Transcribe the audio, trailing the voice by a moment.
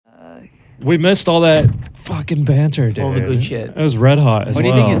We missed all that fucking banter, dude. All the good shit. It was red hot as What do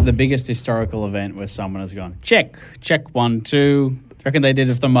well. you think is the biggest historical event where someone has gone, check 1, 2? Do you reckon they did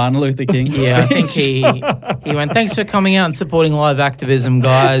it for Martin Luther King? Yeah, I think he went, thanks for coming out and supporting live activism,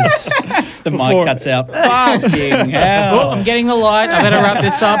 guys. The mic cuts out. Fucking hell. Oh, I'm getting the light. I better wrap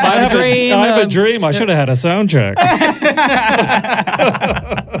this up. I have a dream. I have a dream. I should have had a sound check.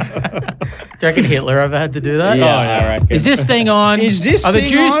 Do you reckon Hitler ever had to do that? Yeah, I reckon. Is this thing on? Is this Are the thing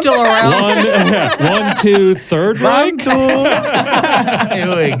Jews on? still around? 1, 2, third rank.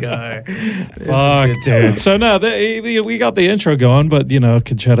 Here we go. Fuck, dude. So no, we got the intro going, but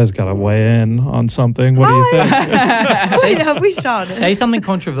Concetta's got to weigh in on something. What do you think? Wait, have we started? Say something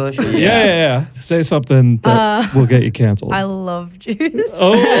controversial. Yeah. Say something that will get you canceled. I love Jews.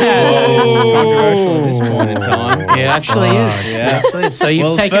 Oh, Controversial at this point in time. It actually is. Yeah. Actually is. So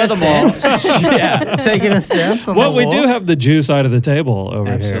you've taken a stance. Yeah. Taking a stance on well, the we law. do have the Jew side of the table over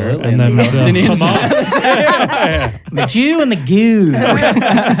Absolutely. here, and then the Palestinian Hamas. The Jew and the goo.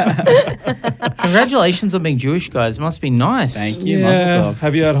 Congratulations on being Jewish, guys. Must be nice. Thank you. Mazel Yeah. tov.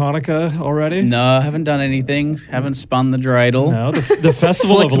 Have you had Hanukkah already? No, I haven't done anything. Haven't spun the dreidel. No, the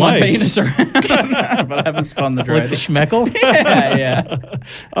Festival of Flicked my Lights. penis around, but I haven't spun the With the dreidel. schmeckle. Yeah.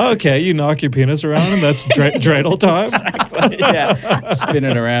 Okay, you knock your penis around, and that's dreidel time. Yeah. Spin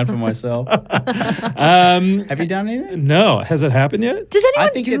it around for myself. Have you done anything? No, has it happened yet? Does I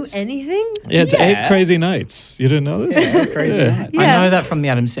anyone think do it's- anything? Yeah, it's Yeah. 8 crazy nights. You didn't know this? Crazy. Yeah. night. Yeah. I know that from the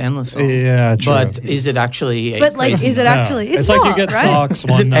Adam Sandler song. Yeah, true. But is it actually But like, is it No. actually? It's like not, you get right? socks Is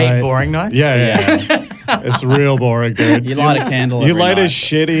one it night. 8 boring nights? Yeah. It's real boring, dude. You light a candle. You every light a night.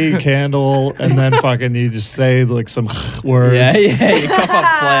 shitty candle and then fucking you just say like some words. Yeah. You cough up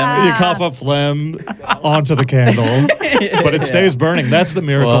phlegm. You cough up phlegm onto the candle, but it stays burning. That's the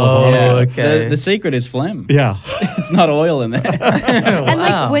miracle Whoa, of Hanukkah. okay. The secret is phlegm. Yeah. It's not oil in there. And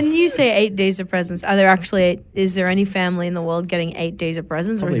like Wow. when you say 8 days of presents, are there actually is there any family in the world getting 8 days of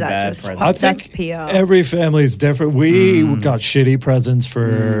presents, Probably or is that bad just presents. I that's think PR? every family is different. We got shitty presents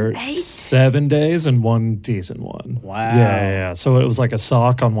for Eight? 7 days and one decent one. Wow. Yeah. So it was like a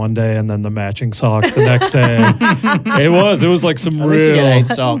sock on one day and then the matching sock the next day. It was like some At least you real. get 8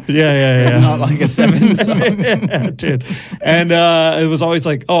 socks. Yeah. Not like a 7 socks. Yeah, dude. And it was always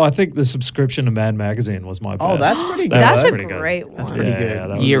like, I think the subscription to Mad Magazine was my best. Oh, that's pretty good. That's was a pretty good. great one. That's pretty Yeah, good.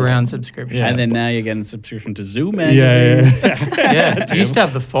 that was- Year-round subscription. Yeah. And then now you're getting a subscription to Zoo magazine. Yeah. Yeah. You used to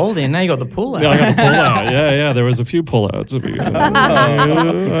have the fold-in. Now you got the pull-out. Yeah, I got the pullout. Yeah. There was a few pullouts.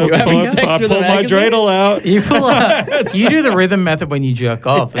 You having sex I with pulled a my magazine? dreidel out. You pull out. You do the rhythm method when you jerk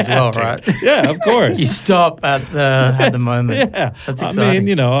off as well, right? Yeah, of course. You stop at the moment. Yeah, That's I exciting.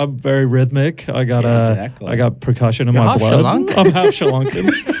 mean, I'm very rhythmic. I got exactly. I got percussion in You're my half blood. Sri Lankan. I'm half Sri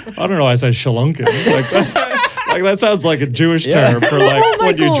Lankan. I don't know why I said Sri Lankan. Like that sounds like a Jewish term for like Oh my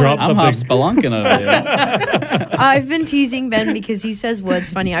when you God. drop I'm half something. spelunking over here. I've been teasing Ben because he says words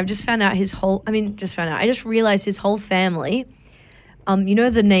funny. I've just found out I just realized his whole family. You know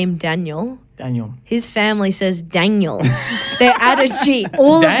the name Daniel? Daniel. His family says Daniel. They add a G.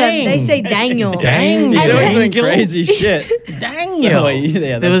 All of them. Dang. They say Daniel. Dang. You're Dang. doing crazy shit. Daniel.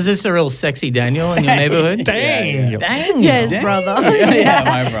 Yeah, There was just a real sexy Daniel in your neighborhood. Dang. Daniel. Yeah, his brother. Yeah,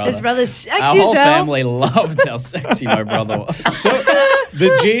 my brother. His brother's sexy Our whole as hell. family loved how sexy my brother was. So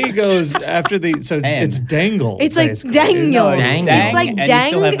the G goes after the it's dangle. It's like basically. Daniel. Dang. It's like And you dang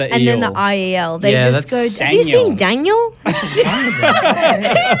still have the and then the eel. IEL. They Yeah, just go, that's have you seen Daniel?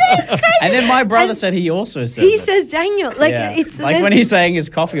 And then my brother said he also said He that. says Daniel. Like Yeah. it's like when he's saying his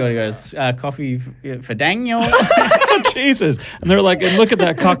coffee order, he goes, coffee for Daniel. Jesus. And they're like, and look at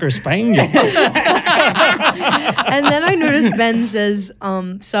that cocker spaniel. And then I noticed Ben says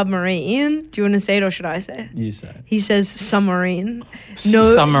submarine. Do you want to say it or should I say it? You say. He says submarine.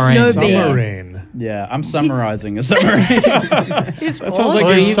 No, Submarine. no B. Submarine. Yeah, I'm summarizing a submarine. That sounds like Well,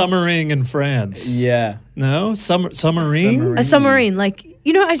 you're you- submarine in France. Yeah. No? Submarine? A submarine. Like, I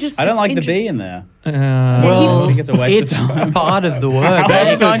I don't it's like the inter- B in there. Well, I think it's a waste it's of time. part of the word.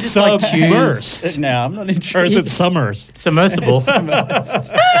 That's You can't just like choose submersed. No, I'm not Or is interested. it submersed? submersible.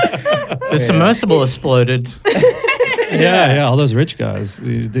 The submersible exploded. Yeah, all those rich guys.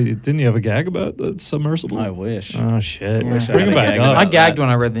 Didn't you have a gag about the submersible? I wish. Oh, shit. wish I Bring had it a back gag up. about I that. gagged when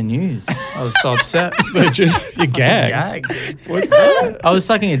I read the news. I was so upset. You gagged. Gagged. What? I was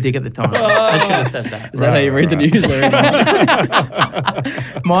sucking a dick at the time. I should have said that. Is that how you read the news?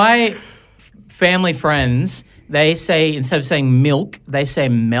 My family friends, they say, instead of saying milk, they say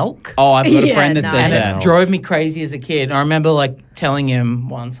milk. Oh, I've got a Yeah, friend that nice. says And that. it drove me crazy as a kid. I remember like telling him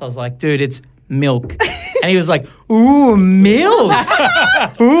once, I was like, dude, it's milk. And he was like, ooh, milk.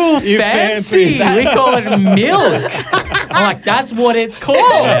 Ooh, You fancy. fancy. We call it milk. I'm like, that's what it's called.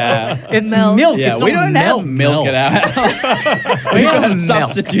 Yeah. It's Milk. milk. Yeah, It's we not don't have milk at our house. We have got milk.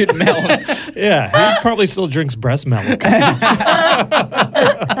 substitute milk. Yeah, he probably still drinks breast milk.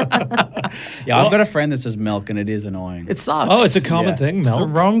 Yeah, I've got a friend that says milk, and it is annoying. It sucks. Oh, it's a common Yeah. thing, It's the milk.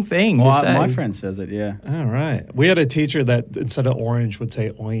 wrong thing to well, say. my friend says it. Yeah. All right. We had a teacher that instead of orange would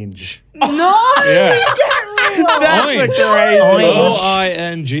say orange. No, Yeah. That's Orange. a crazy. Orange.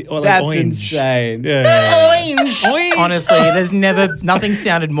 O-I-N-G. Or like That's orange. insane. Yeah. Orange. Honestly, there's nothing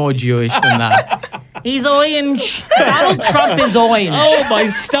sounded more Jewish than that. He's orange. Donald Trump is orange. Oh, my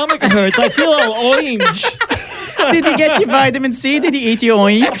stomach hurts. I feel all orange. Did you get your vitamin C? Did you eat your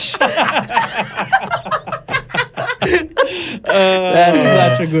orange?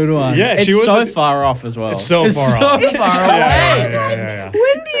 That's such a good one. Yeah, it's she was so a- far off as well. So It's far so off. far Yeah, away. yeah.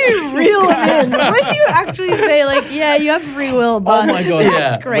 when do you reel him in? When do you actually say like, yeah, you have free will, but Oh my god,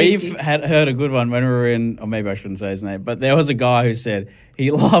 that's crazy. We've heard a good one when we were in, or maybe I shouldn't say his name, but there was a guy who said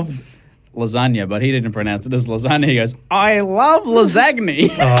he loved lasagna, but he didn't pronounce it as lasagna. He goes, I love lasagna.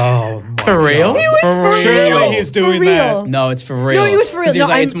 Oh, my For real? God. for Surely real. he's For doing real. that. No, it's for real. No, it was for real. 'Cause he was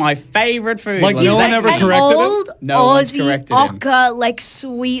No, like, I'm- it's my favorite food. Like, no one ever An corrected him? old No one's Aussie corrected him. ochre, like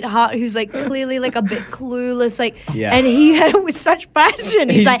sweetheart, who's like clearly like a bit clueless, like, Yeah. and he had it with such passion.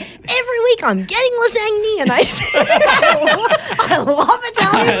 He's He's- like, every week I'm getting lasagna, and I say, I love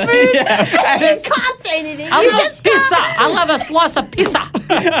Italian food. And you can't say anything. I You love just pizza. can't. I love a slice of pizza.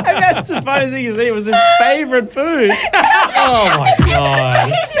 And that's the funniest thing is it was his favorite food. Oh, my God.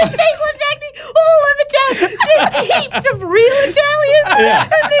 He's been saying lasagna all over town. There's heaps of real Italians,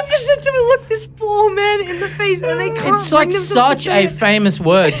 and they've just said to me, "Look, this poor man in the face," and they can't. It's like bring themselves such to say a it. famous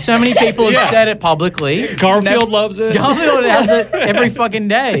word. So many people have Yeah. said it publicly. Garfield loves it. Garfield has it every fucking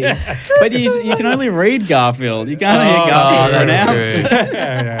day. But you can only read Garfield. You can't hear Oh, Garfield that's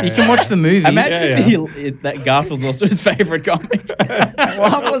pronounced. true. You can watch the movie. Imagine Yeah, that Garfield's also his favorite comic. I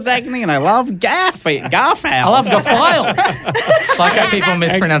love lasagna and I love Garfield. I love Garfield. Like how people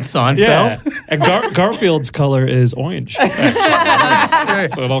mispronounce Seinfeld. Yeah. And Garfield's color is orange. That's true.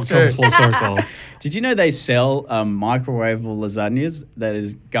 So it all That's comes true. full circle. Did you know they sell microwavable lasagnas that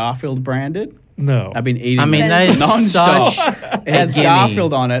is Garfield branded? No. I've been eating I mean, them that is non-stop. such It has a gimme.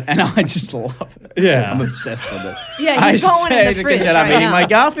 Garfield on it, and I just love it. Yeah. I'm obsessed with it. Yeah, I he's got one in say the to fridge Concetta, I'm right eating now. my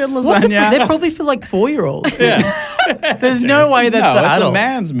Garfield What the lasagna. They're probably for like 4-year-olds. Yeah. There's no way that's no, for it's adults. a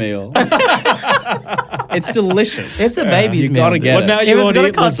man's meal. It's delicious. It's a baby's You meal. gotta dude. get But it. now If you it's won't got a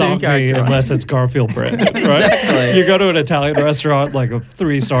eat cartoon lasagna character on it. unless it's Garfield brand, right? Exactly. You go to an Italian restaurant, like a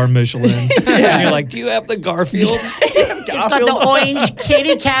 3-star Michelin, and you're like, "Do you have the Garfield?" It's got the orange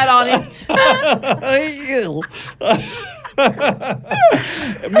kitty cat on it. Ew.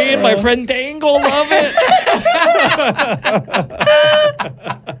 Me and my friend Dangle love it.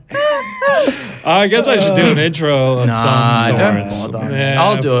 I guess I should do an intro of some don't sorts. bother. Yeah,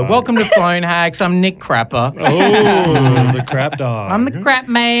 I'll do it. fine. Welcome to Phone Hacks. I'm Nick Crapper. Oh, the crap dog. I'm the crap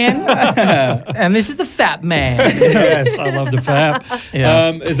man. And this is the fat man. Yes, I love the fap.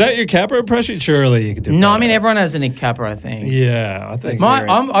 Yeah. Is that your Capper impression? Surely you could do No, I that. mean, everyone has a Nick Capper, I think. Yeah, I think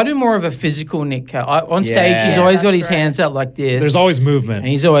I do more of a physical Nick Capper. On stage, he's Yeah, always got that's his great. hands out like this. there's always movement. and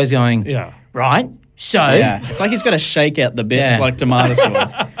he's always going, Yeah. right? So, Yeah, it's like he's got to shake out the bits Yeah. like tomato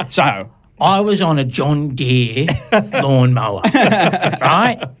sauce. So, I was on a John Deere lawnmower.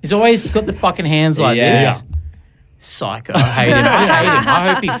 Right? He's always got the fucking hands like Yeah. this. Psycho. I hate him. I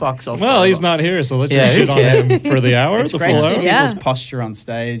hope he fucks off. Well, he's forever. not here, so let's Yeah, just who shit on cares? him for the hour, it's the great full to see hour. Yeah. people's posture on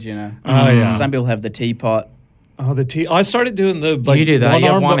stage, you know. Oh yeah. Some people have the teapot. Oh, the tea. I started doing the like. You do that. You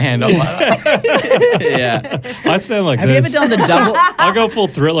have arm one bo- hand up like that. Yeah. I stand like Have you ever this. done the double? I'll go full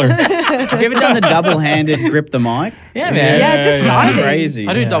Thriller. Have you ever done the double-handed grip the mic? Yeah, man. Yeah, it's exciting. Crazy.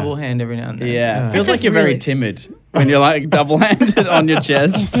 I do Yeah. double hand every now and then. Yeah. Yeah. Feels It's like you're really- very timid when you're like double-handed on your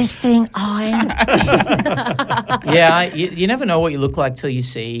chest. This thing on? Yeah, you never know what you look like till you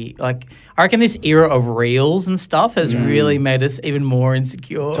see. Like, I reckon this era of reels and stuff has really made us even more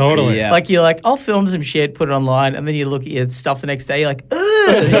insecure. Totally. Yeah. Like, you're like, I'll film some shit, put it online, and then you look at your stuff the next day, you're like, ugh,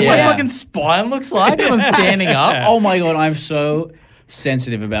 what my Yeah. fucking spine looks like when I'm standing up. Oh my God, I'm so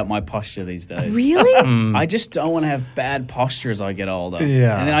sensitive about my posture these days. Really? I just don't want to have bad posture as I get older.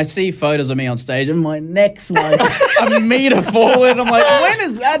 Yeah. And then I see photos of me on stage and my neck's like a meter forward. I'm like, when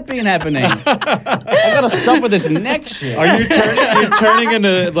has that been happening? I gotta stop with this neck shit. Are you turning? You're turning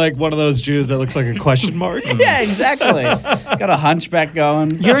into like one of those Jews that looks like a question mark. Yeah, exactly. Got a hunchback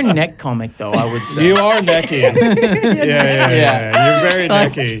going. You're a neck comic, though, I would say. You are necky. yeah. You're very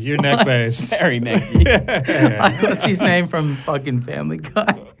necky. You're neck based. Very necky. What's his name from fucking Family Family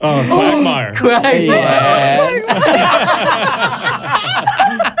Guy. Oh, Quagmire. Yes.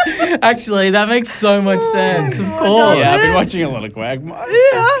 Actually, that makes so much sense. Of course. Yeah, I've been watching a lot of Quagmire.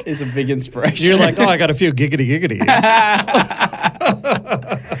 Yeah. It's a big inspiration. You're like, oh, I got a few giggity.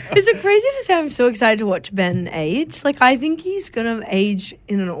 Is it crazy to say I'm so excited to watch Ben age? Like, I think he's gonna age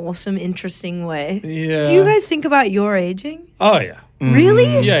in an awesome, interesting way. Yeah. Do you guys think about your aging? Oh, yeah.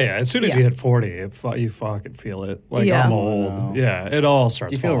 Really? Yeah. As soon as Yeah. you hit 40, you fucking feel it. Like, Yeah. I'm old. Yeah, it all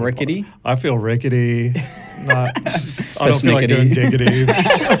starts Do you feel falling rickety? apart. I feel rickety. I don't feel like doing giggities.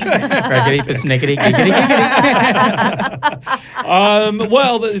 Raggedy, snickety, giggity, giggity.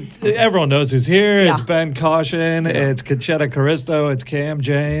 Well, everyone knows who's here. It's Yeah. Ben Kochan. It's Concetta Caristo. It's Cam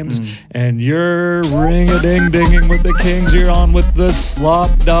James. And you're ring-a-ding-dinging with the Kings. You're on with the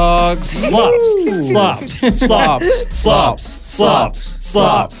Slop Dogs. Slops. Slops. Slops. Slops. Slops.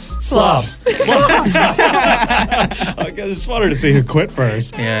 Slops. Slops. I just wanted to see who quit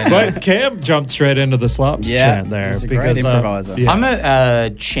first. Yeah, I But Cam jumped straight into the Slops chant there. he's a great improviser. yeah. I'm a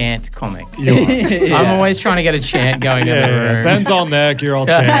chant comic. You are. I'm always trying to get a chant going in the Yeah, room. Ben's all neck, you're all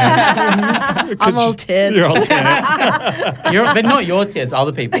chant. I'm all tits. You're all chant. But not your tits,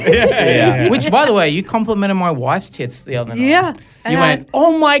 other people. Yeah. Which, by the way, you complimented my wife's tits the other night. Yeah. You went,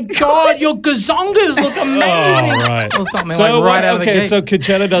 oh my God, your gazongas look amazing. Oh, right. Or something So, like right out of the okay, gate. so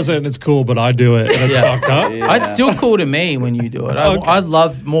Concetta does it and it's cool, but I do it and it's fucked up. Yeah. It's still cool to me when you do it. I'd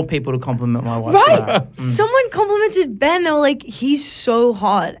love more people to compliment my wife. Right? For that. Someone complimented Ben. They were like, he's so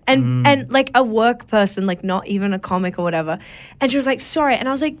hot. And like a work person, like not even a comic or whatever. And she was like, sorry. And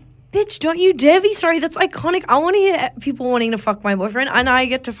I was like, bitch, don't you dare be sorry. That's iconic. I want to hear people wanting to fuck my boyfriend and I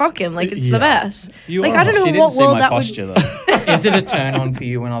get to fuck him. Like, it's the best. You Like, are. I don't know She didn't what see world my that posture, would... though. Is it a turn on for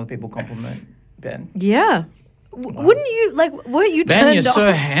you when other people compliment Ben? Yeah. Wouldn't you, like, weren't you Ben, turned you're on?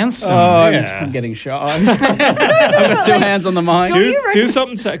 so handsome. Oh, Yeah. I'm getting shy. I've got two hands on the mic. Don't you Do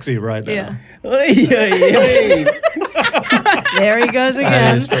something sexy right now. Yeah. There he goes That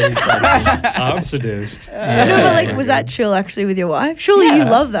again. is pretty funny. I'm seduced. No, but like, was that chill actually with your wife? Surely you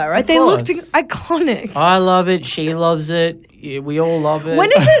love that, right? They looked course. iconic. I love it. She loves it. Yeah, we all love it. When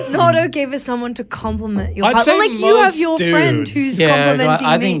is it not okay for someone to compliment your I'd partner? say Like you have most your friend dudes. who's yeah, complimenting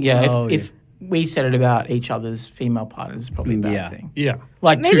I me. think Oh, if we said it about each other's female partners, it's probably a bad Yeah. thing. Yeah.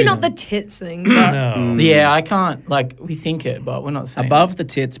 Like Maybe to not the them. tits thing, but No. Yeah, I can't. Like we think it, but we're not saying Above the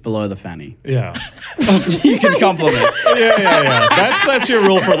tits, below the fanny. Yeah. You can compliment. Yeah. That's your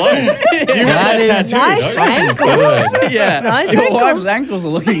rule for life. You have that is tattoo, nice don't you? ankles. Yeah. Nice Your ankles. wife's ankles are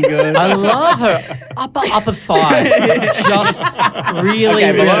looking good. I love her upper thigh, just really,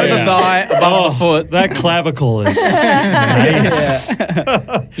 Okay, below really. the thigh, above the foot. That clavicle is nice.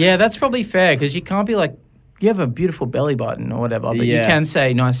 Yeah, that's probably fair because you can't be like, you have a beautiful belly button or whatever, but you Yeah. can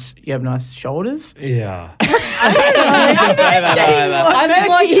say nice. You have nice shoulders. Yeah. You can say that either. I think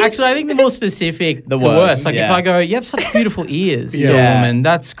like actually, I think the more specific, the worse, worse. Like if yeah. I go, you have such beautiful ears to a Yeah. woman,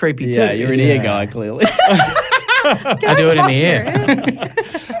 that's creepy too. Yeah, you're an ear guy, clearly. I do it in the ear.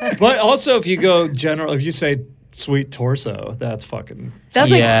 But also, if you go general, if you say sweet torso, that's fucking. That's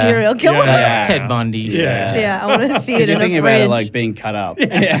like Yeah. serial killer. Yeah. That's Ted Bundy. Yeah. Yeah, I want to see it Because in you're a thinking fridge. about it like being cut up.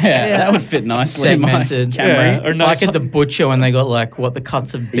 Yeah, that would fit nicely in my Segmented. Camry. Yeah, or nice Like at the butcher when they got like what the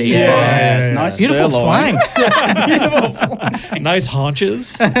cuts of beef. Yeah, are. it's nice Beautiful sirloin. flanks. nice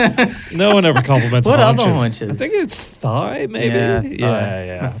haunches. No one ever compliments What other haunches. haunches? I think it's thigh, maybe.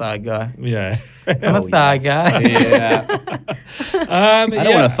 I'm a thigh guy. Yeah. I'm a thigh guy. Yeah. I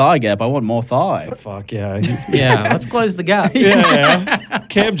don't want a thigh gap. I want more thigh. Fuck yeah. Yeah, let's close the gap. Yeah.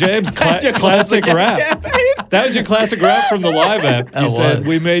 Cam James, classic rap. That was your classic rap from the live app. You That said was.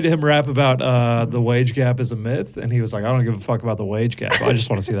 we made him rap about the wage gap is a myth, and he was like, I don't give a fuck about the wage gap. I just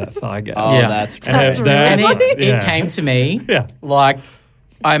want to see that thigh gap. Oh, Yeah. that's And true. if And that's- it yeah. came to me Yeah. like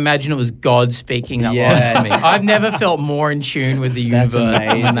I imagine it was God speaking that Yes. line to me. I've never felt more in tune with the That's universe than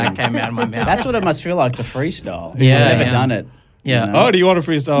when amazing. that came out of my mouth. That's what it must feel like to freestyle. Yeah, I've never yeah. done it. Yeah. You know? Oh, do you want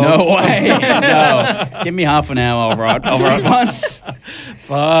to freestyle? No way. No. Give me half an hour. I'll write one.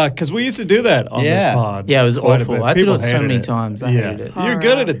 Fuck, because we used to do that on this Yeah. pod. Yeah, it was quite a awful. bit. I did People it so hated many times. I hated it. You're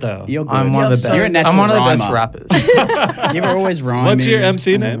good at it though. You're good. I'm one of the You're best. so I'm one of the best rhymer. rappers. You were always rhyming. What's your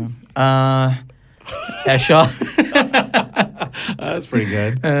MC name? Esha. That's pretty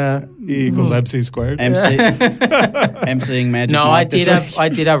good. E equals MC squared. MCing Magic No, Mike this week? I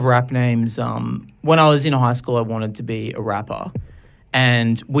did have rap names. When I was in high school, I wanted to be a rapper,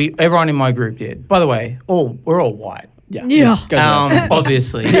 and everyone in my group did. By the way, we're all white. Yeah. Yeah. Goes without saying.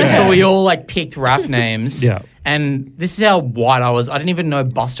 Obviously. But we all like picked rap names. Yeah. And this is how white I was. I didn't even know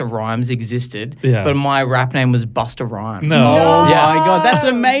Busta Rhymes existed. Yeah. But my rap name was Busta Rhymes. No. Oh Yeah. my God, that's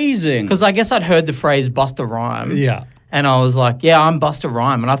amazing. Because I guess I'd heard the phrase Busta Rhyme. Yeah. And I was like, yeah, I'm Busta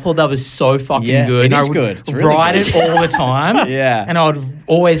Rhyme. And I thought that was so fucking Yeah, good. it And is I would good. It's really write good. it all the time. Yeah. And I would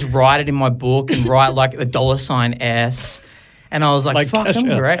always write it in my book and write like the $S. And I was like fuck, I'm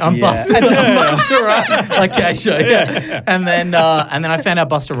Kesha. great. I'm Yeah. Busta Rhymes. Like Kesha, yeah. And then I found out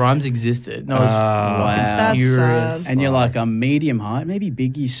Busta Rhymes existed. And I was Wow. That's furious. sad. And you're like, I'm medium height, maybe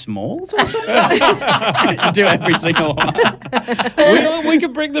Biggie Smalls or something. You do every single one. We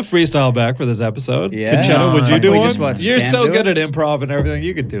could bring the freestyle back for this episode. Yeah. Conchetta, would you Like do we one? just watched You're Cam so do good it. at improv and everything.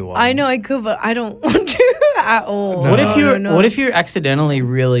 You could do one. I know I could, but I don't want to at all. What if you're No. what if you're accidentally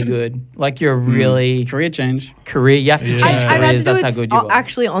really good? Like you're really Career change. career. You have to Yeah. change I've had careers. to do That's it how good you are.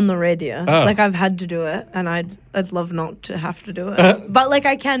 actually on the radio. Oh. Like I've had to do it, and I'd love not to have to do it. But like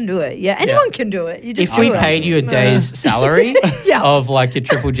I can do it. Yeah, anyone can do it. You just If do we it. paid you a day's salary Yeah. of like your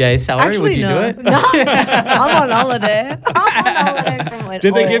Triple J salary, Actually, would you no. do it? No, I'm on holiday. I'm on holiday from it.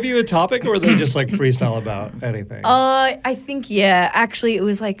 Did they give you a topic, or were they just like freestyle about anything? I think Actually, it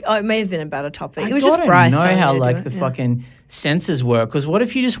was like it may have been about a topic. It was gotta just Bryce. know telling how me to like do the it, yeah. fucking senses work. Because what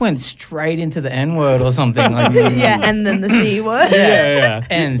if you just went straight into the N word or something? Like, Yeah, and then the C word. yeah.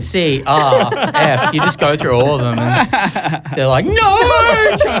 N C R F. You just go through all of them, and they're like, no,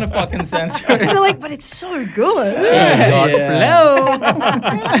 trying to fucking censor And it. they're like, but it's so good. Got flow.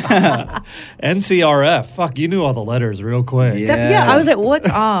 NCRF. Fuck, you knew all the letters real quick. Yeah. I was like, what's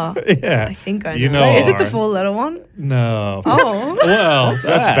R? Yeah. I think I know. You know Is it the R. 4-letter one? No. Oh. Well,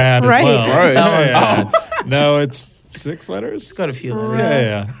 that's bad Right. as well. Gross. Yeah. No, it's 6 letters. It's got a few letters.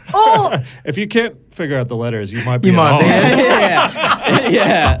 Yeah. Oh, If you can't figure out the letters, you might be You might be. Yeah.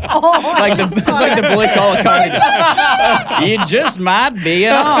 Yeah. It's like the blue collar comedy. You just might be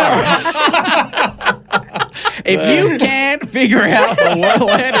an R. If you can't figure out the word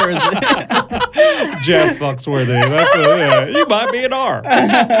letters, Jeff Foxworthy. That's you might be an R.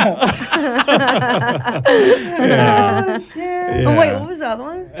 Yeah. Oh, wait, what was the other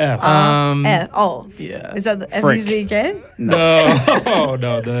one? F. F. Oh. Yeah. Is that the Frick. F-U-Z-K? No, no, Oh,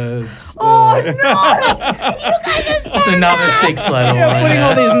 no. It's another 6-letter you're one. putting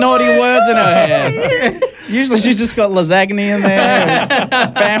all these naughty words in her head. Usually she's just got lasagna in there.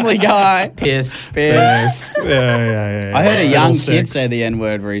 Family Guy. Piss. Yes. Yeah. I heard a young kid Fiddlesticks. say the N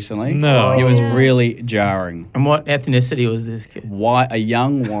word recently. No. It was really jarring. And what ethnicity was this kid? A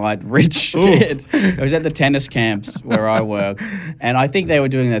young, white, rich kid. It was at the tennis camps where I work. And I think they were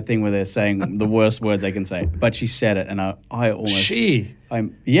doing that thing where they're saying the worst words they can say. But she said it, and I almost... She.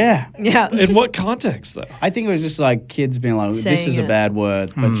 Yeah. Yeah. In what context, though? I think it was just like kids being like, this Saying is a it. bad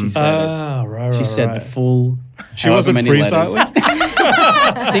word. But she said it. Oh, right. She said the full... She however wasn't many freestyling? letters.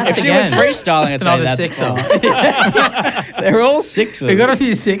 Six If she was again. freestyling, I'd It's say another that's sixer. fine. They're all sixes. We got a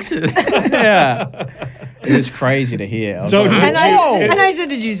few 6s. Yeah. It was crazy to hear. I was So like, did And Whoa. I said,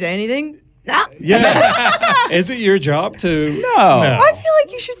 did you say anything? Nah. Yeah. Is it your job to? No. I feel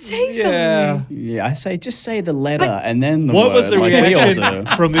like you should say Yeah. something. Yeah, I say just say the letter and then the What word. was the like we all reaction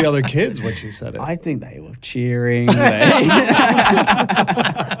do. from the other kids when she said it? I think they were cheering.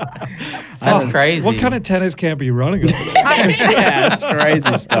 That's crazy. What kind of tennis camp are you running over there? Yeah, it's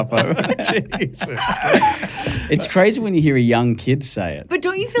crazy stuff. Over there. Jesus Christ. It's crazy when you hear a young kid say it, But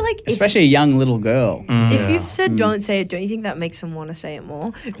don't you feel like especially a young little girl. if you've said don't say it, don't you think that makes them want to say it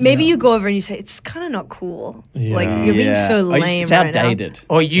more? Maybe you go over and you say it's kind of not cool. Like you're being so Oh, lame it's right now. outdated.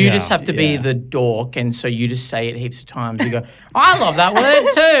 Or you Yeah. just have to be Yeah. the dork, and so you just say it heaps of times. You go, I love that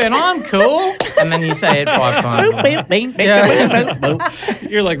word too, and I'm cool. And then you say it 5 times.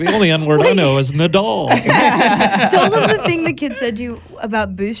 You're like, the only N word I know is Nadal. Tell them the thing the kid said to you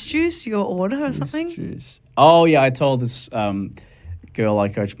about Boost Juice, your order or something. Juice. Oh yeah, I told this girl I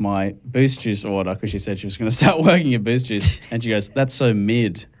coached my Boost Juice order because she said she was going to start working at Boost Juice, and she goes, "That's so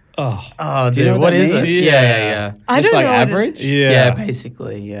mid." Oh, Oh, Do you dude, know what what that is it? means? Yeah. I Just don't like know what it- average. yeah.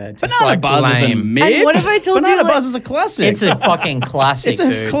 Basically, yeah. Just Banana like Buzz is a lame. mid. And what if I told you, Banana like- Buzz is a classic. It's a fucking classic, It's a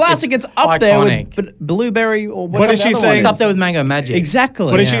dude. classic. It's up there iconic. with blueberry or What what's is the she other saying? one? It's up there with Mango Magic. Exactly.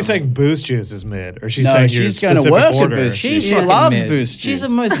 But is Yeah. she saying Boost Juice is mid? Or she's No, saying she's your gonna specific work at order? Boost Juice. She fucking loves mid. Boost She's the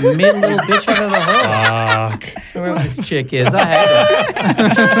Juice. most mid little bitch I've ever heard. Fuck. Whoever this chick is, I hate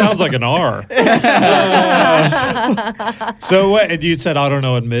her. Sounds like an R. So what? And you said I don't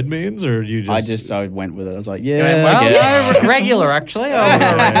know what mid means, or you just? I went with it. I was like, Yeah, yeah, well, I guess. no, regular actually.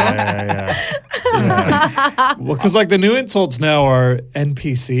 Yeah. Well, because like the new insults now are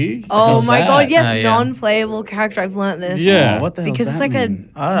NPC. Oh hell's my that? god, yes, Oh, yeah. non-playable character. I've learned this. Yeah. Oh, what the hell Because does it's that like mean?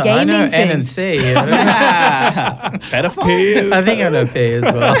 a I gaming know thing. N and C. Pedophile? P is- I think I know P as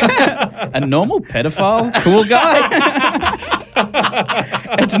well. A normal pedophile? Cool guy?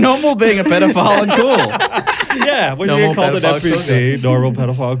 It's normal being a pedophile and cool. Yeah, when you Normal get called an pedophile, cool NPC, normal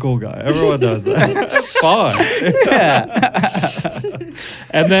pedophile, cool guy. Everyone does that. It's fine. Yeah.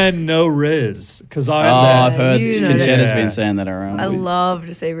 And then no Riz, because Oh, I've heard You know Concetta's that. been saying that around. I love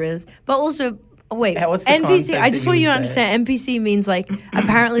to say Riz, but also. Oh, wait, Yeah, what's the NPC. context I just that want you you to would understand. NPC means like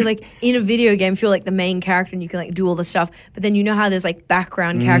apparently like in a video game, if you're like the main character and you can like do all the stuff, but then you know how there's like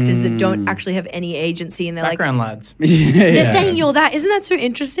background characters that don't actually have any agency and they're Background lads. they're saying you're that. Isn't that so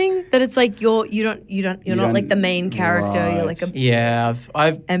interesting that it's like you're not like the main character. You're like a Yeah,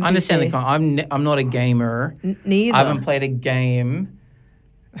 I've NPC. understand the I'm not a gamer. neither. I haven't played a game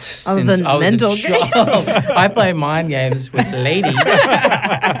Other since than I was mental a child. I play mind games with ladies.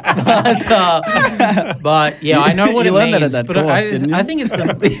 but yeah, I know what You it learned that means. at that but course, didn't you? I think it's the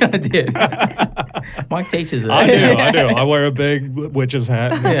I did. Mike teaches it. I do. I wear a big witch's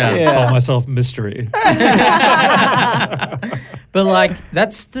hat and Yeah. call myself Mystery. But like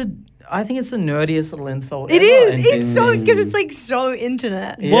I think it's the nerdiest little insult. It ever. is. And It's so because it's like so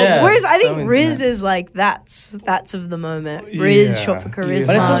internet. Yeah, Whereas I think so Riz internet. is like that's of the moment. Riz Yeah. short for charisma.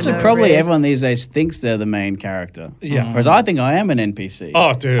 But it's also no probably Riz. everyone these days thinks they're the main character. Yeah. Whereas I think I am an NPC.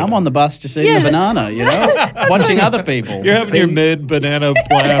 Oh, dude. I'm on the bus just eating a banana, you know? Watching other people. You're having your mid banana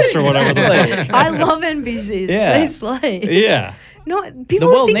blast or whatever the fuck. I love NPCs. Yeah. They slay. Yeah. No, people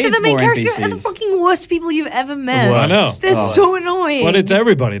world think they're needs the main more character. They're the NPCs. fucking worst people you've ever met. I know. They're so annoying. But it's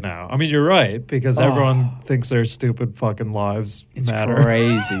everybody now. I mean, you're right, because everyone tings their stupid fucking lives It's matter.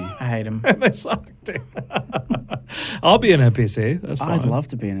 crazy. I hate him. And they suck, dude. I'll be an NPC. That's fine. I'd love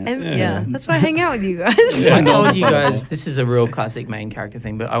to be in it. And yeah, that's why I hang out with you guys. I told you guys this is a real classic main character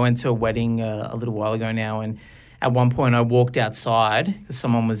thing, but I went to a wedding a little while ago now, and at one point I walked outside because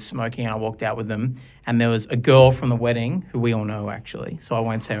someone was smoking, and I walked out with them, and there was a girl from the wedding who we all know actually, so I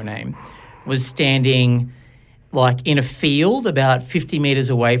won't say her name, was standing like in a field about 50 meters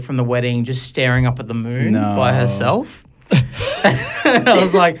away from the wedding, just staring up at the moon by herself. And I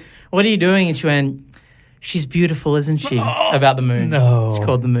was like, "What are you doing?" And she went, "She's beautiful, isn't she?" About the moon. No. It's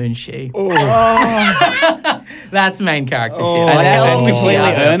called the moon she. That's main character shit. Oh. I Like, never knew completely out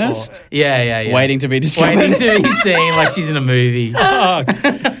there before. earnest? Yeah. Waiting to be discovered. Waiting to be seen like she's in a movie. Fuck.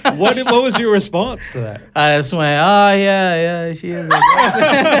 What was your response to that? I just went, oh, yeah, she is.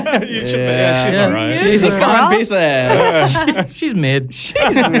 You should be, she's Yeah. all right. She's a fine piece of ass. She's mid. She's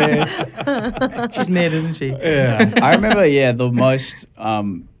mid, isn't she? Yeah. I remember, the most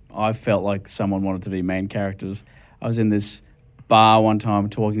I felt like someone wanted to be main characters. I was in this bar one time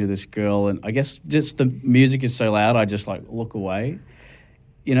talking to this girl, and I guess just the music is so loud, I just like look away.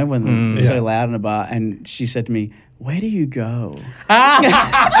 You know, when it's so loud in a bar, and she said to me, "Where do you go?"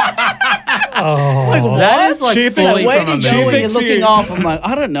 Oh. Like, what? That is like She thinks- fully Where from a do you go movie. when you're thinks looking you're- off? I'm like,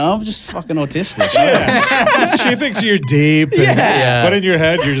 I don't know. I'm just fucking autistic. She thinks you're deep. And, Yeah. But in your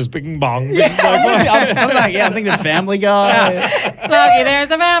head, you're just bing bong. I'm thinking of Family Guy. Looky, there's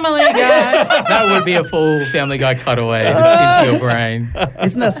a Family Guy. That would be a full Family Guy cutaway into your brain.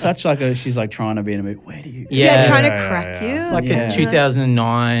 Isn't that such like a? She's like trying to be in a movie. Where do you? Yeah, trying to Yeah, crack yeah. you. It's like Yeah. a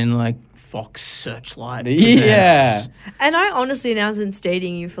 2009 like Fox Searchlight. Yeah. And I honestly now, since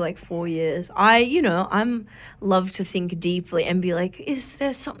dating you for like 4 years, I'm love to think deeply and be like, is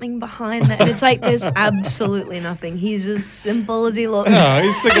there something behind that? And it's like there's absolutely nothing. He's as simple as he looks. No,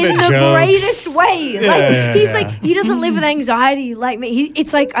 he's thinking in of the jokes. greatest way. Yeah, Like yeah, he's yeah. like he doesn't live with anxiety like me.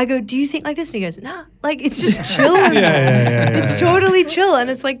 It's like I go, do you think like this? And he goes, nah. Like it's just chill. Yeah. It's totally chill, and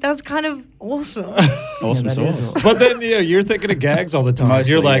it's like that's kind of awesome. Awesome that is sauce. But then you're thinking of gags all the time.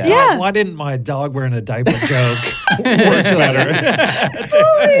 Mostly, you're like, yeah. "Oh, why didn't my dog wearing a diaper joke work better?"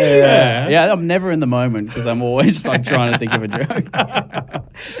 Yeah, I'm never in the moment because I'm always like trying to think of a joke.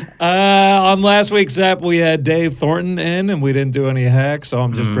 On last week's app, we had Dave Thornton in, and we didn't do any hacks, so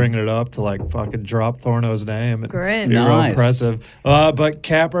I'm just bringing it up to like fucking drop Thorno's name. Great. Be real Nice. impressive. But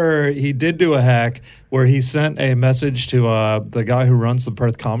Capper, he did do a hack where he sent a message to the guy who runs the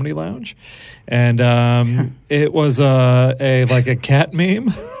Perth Comedy Lounge, and it was a cat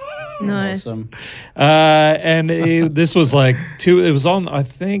meme. Nice. Awesome. And this was like it was on, I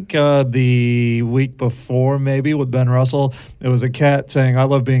think, the week before, maybe, with Ben Russell. It was a cat saying, "I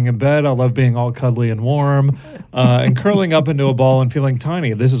love being in bed. I love being all cuddly and warm, and curling up into a ball and feeling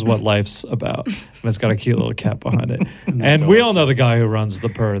tiny. This is what life's about." And it's got a cute little cat behind it. And we all know the guy who runs the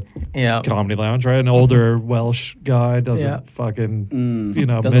Perth Yeah. Comedy Lounge, right? An older Welsh guy, doesn't fucking,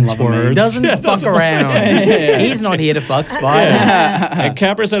 Doesn't mince love a meme. words. Doesn't Yeah, fuck around. He's not here to fuck spiders. And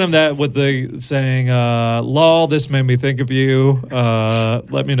Capper sent him that with the saying, "Lol, this made me think of you.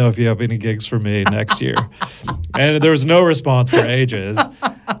 Let me know if you have any gigs for me next year." And there was no response for ages.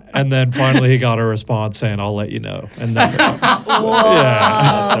 And then finally he got a response saying, "I'll let you know." And then, That's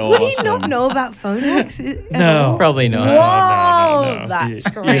Would he awesome. not know about phone hacks? No. Probably not. Whoa, no. that's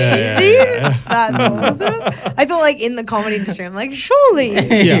Yeah, crazy. yeah. That's awesome. I thought like in the comedy industry, I'm like, surely.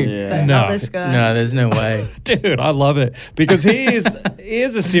 Yeah. But No. not this guy. No, there's no way. Dude, I love it because he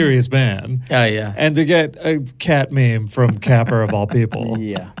is a serious man. Oh, yeah. And to get a cat meme from Capper of all people,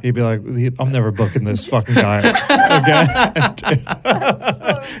 Yeah. he'd be like, "I'm never booking this fucking guy again."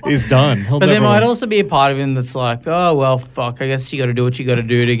 He's done. He'll But there never might win. also be a part of him that's like, oh, well, fuck, I guess you got to do what you got to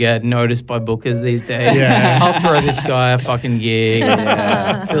do to get noticed by bookers these days. Yeah. I'll throw this guy a fucking gig.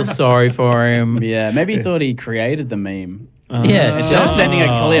 Feel sorry for him. Yeah, maybe he thought he created the meme. Yeah. Instead of sending a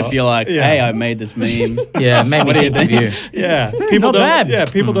clip, you're like, Yeah. hey, I made this meme. Yeah, maybe What do you think of you. Yeah, people Not don't. bad. Yeah,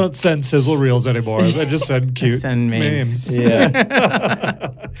 people don't send sizzle reels anymore. They just send cute Send memes. Yeah.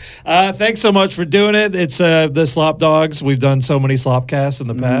 Thanks so much for doing it. It's the Slop Dogs. We've done so many Slopcasts in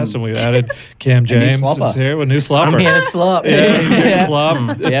the past, and we've added Cam James slopper. is here with new Slopper. I'm here to slop. Yeah, he's here to Yeah.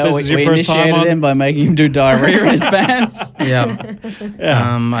 slop. If Yeah, this we, is your we first time initiated on. him by making him do diarrhea in his pants. Yeah.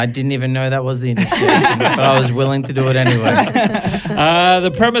 Yeah. I didn't even know that was the initiation, but I was willing to do it anyway.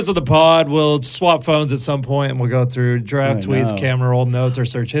 The premise of the pod, we'll swap phones at some point and we'll go through draft Oh, tweets, no. camera roll notes, or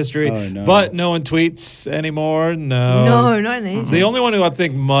search history. Oh, no. But no one tweets anymore. No. No, not an agent. The only one who I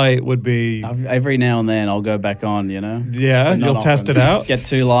think might would be, Every now and then I'll go back on, you know? yeah, But not you'll test often. it out. Get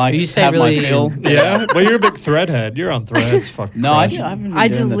 2 likes, You say have really- my fill. Yeah, well, you're a big thread head. You're on threads. Fuck. No, I crushing. haven't been I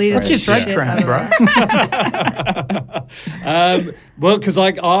doing the deleted What's your thread thread shit. crown, bro? Well, because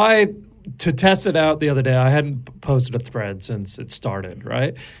to test it out the other day, I hadn't posted a thread since it started,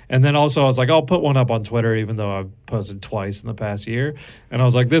 right? And then also I was like, I'll put one up on Twitter, even though I've posted twice in the past year. And I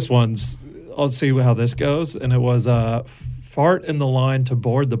was like, I'll see how this goes. And it was fart in the line to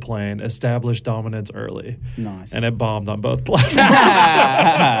board the plane, establish dominance early. Nice. And it bombed on both platforms.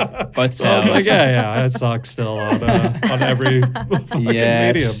 But So I was like, yeah, it sucks still on every fucking yeah,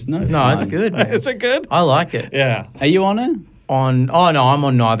 medium. it's no No, it's fun. good, man. Is it good? I like it. Yeah. Are you on it? Oh no, I'm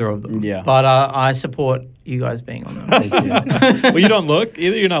on neither of them. Yeah. But I support you guys being on them. Well, you don't look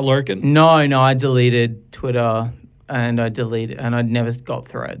either. You're not lurking. No, I deleted Twitter and I never got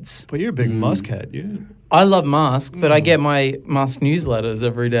threads. But you're a big Musk head. You I love Musk, but I get my Musk newsletters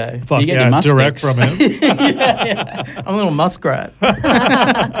every day. fuck You get yeah, your Musk direct sticks. from him. I'm a little muskrat.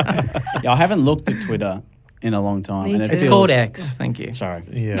 Yeah, I haven't looked at Twitter in a long time. Me and it too. It's feels- called X. Thank you. Sorry.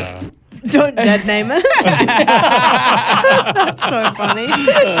 Yeah. Don't dead name it. That's so funny.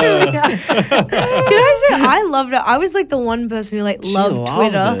 Did I say I loved it? I was like the one person who like loved loved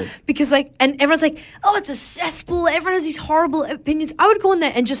Twitter it. because like, and everyone's like, oh, it's a cesspool. Everyone has these horrible opinions. I would go in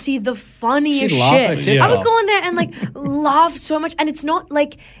there and just see the funniest She'd laugh shit. at TikTok. I would go in there and like laugh so much, and it's not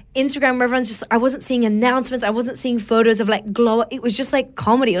like Instagram where everyone's just. I wasn't seeing announcements. I wasn't seeing photos of like glow. It was just like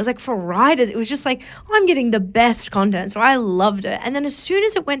comedy. It was like for writers. It was just like, oh, I'm getting the best content. So I loved it. And then as soon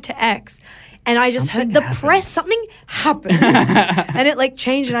as it went to X, and I just heard the press, something happened. And it like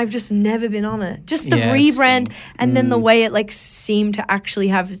changed, and I've just never been on it. Just the Yeah, it rebrand, and then the way it like seemed to actually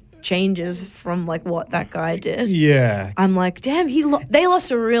have changes from like what that guy did. Yeah. I'm like, damn, they lost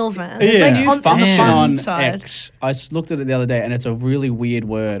a real fan. It's Yeah. like New New on the function fun on side. X. I looked at it the other day, and it's a really weird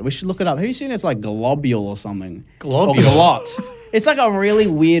word. We should look it up. Have you seen it? It's like globule or something? Globule? Or glot. It's like a really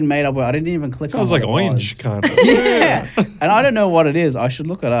weird made-up word. I didn't even click Sounds on like what it orange, was. kind of. Yeah. And I don't know what it is. I should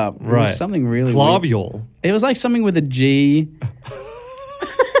look it up. It Right. was something really weird. Globule. It was like something with a G.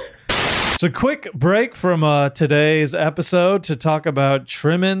 So quick break from today's episode to talk about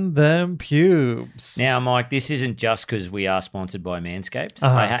trimming them pubes. Now, Mike, this isn't just because we are sponsored by Manscaped.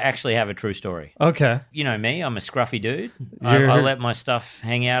 Uh-huh. I actually have a true story. Okay. You know me, I'm a scruffy dude. I You're- let my stuff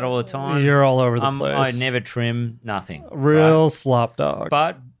hang out all the time. You're all over the I place. never trim nothing. Real right? slop dog.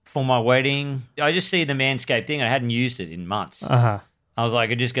 But for my wedding, I just see the Manscaped thing. I hadn't used it in months. Uh-huh. I was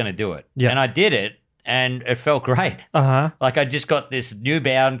like, I'm just going to do it. Yeah. And I did it, and it felt great. Uh-huh. Like I just got this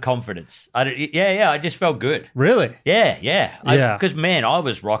newbound confidence. I just felt good. Really? Yeah. Yeah. Because, man, I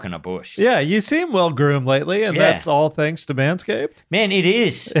was rocking a bush. Yeah, you seem well groomed lately, and Yeah. that's all thanks to Manscaped. Man, it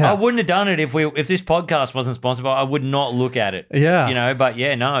is. Yeah. I wouldn't have done it if this podcast wasn't sponsored by. I would not look at it. Yeah. You know, but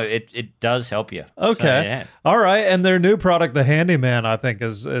yeah, no, it does help you. Okay. So, yeah. All right. And their new product, the Handyman, I think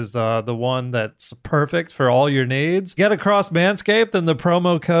is the one that's perfect for all your needs. Get across Manscaped, and the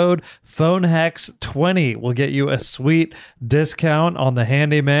promo code PhoneHacks20 will get you a sweet discount on the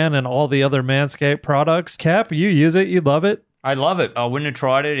Handyman and all the other Manscaped products. Cap, you use it. You love it. I love it. I wouldn't have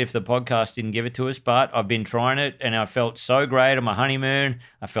tried it if the podcast didn't give it to us, but I've been trying it and I felt so great on my honeymoon.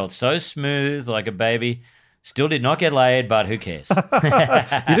 I felt so smooth like a baby. Still did not get laid, but who cares?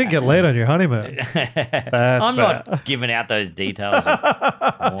 You didn't get laid on your honeymoon. I'm not giving out those details.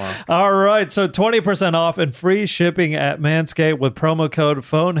 All right, so 20% off and free shipping at Manscaped with promo code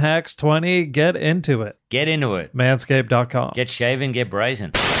PhoneHacks20. Get into it. Get into it. Manscaped.com. Get shaven, get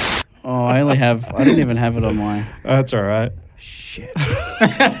brazen. Oh, I didn't even have it on my. That's all right. Shit.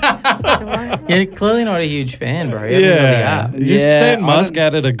 You're clearly not a huge fan, bro. You haven't got the app. You're Yeah, saying Musk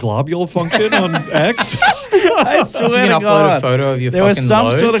added a globule function on X? I You swear can to upload God. a photo of your There fucking was some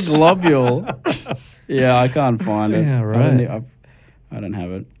loads. sort of globule. Yeah, I can't find it. Yeah, right. I don't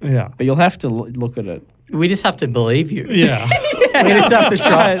have it. Yeah. But you'll have to look at it. We just have to believe you. Yeah. We just have to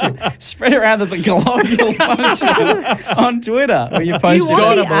trust you. Spread around there's a globule function on Twitter where you Do post you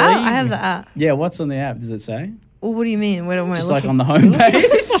want it. the app? I have the app. Yeah, what's on the app? Does it say? Well, what do you mean? Where am I Just looking? like on the homepage?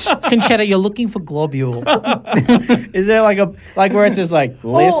 Concetta, you're looking for globule. Is there like where it says like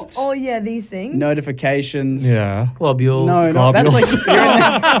lists, Oh, yeah, these things. notifications? Yeah. Globules. No, that's like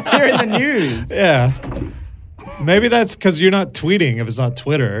Globules. you're in the news. Yeah. Maybe that's because you're not tweeting if it's not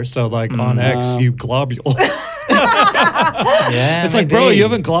Twitter. So, like, on X, you globule. Yeah, It's like, bro, you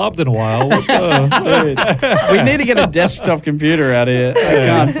haven't globbed in a while. What's up? Dude, we need to get a desktop computer out of here. I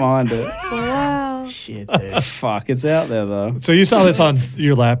can't find it. Wow. Shit, dude. Fuck, it's out there though. So you saw this on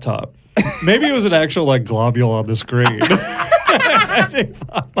your laptop. Maybe it was an actual, like, globule on the screen.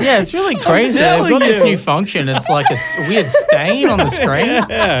 Yeah, it's really crazy. They've got this new function. It's like a weird stain on the screen.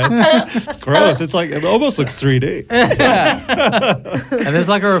 Yeah, it's gross. It's like, it almost looks 3D. And there's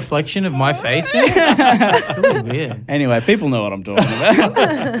like a reflection of my face in it. It's really weird. Anyway, people know what I'm talking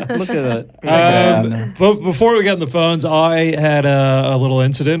about. Look at it. But before we got on the phones, I had a little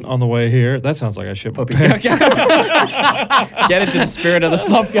incident on the way here. That sounds like I shit my pants. Get into the spirit of the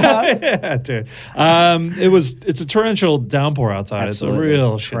Slopcast. Yeah, dude. It's a torrential downpour outside. Absolutely. It's a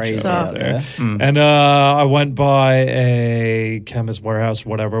real shit Crazy show out out there. there. And I went by a Chemist Warehouse,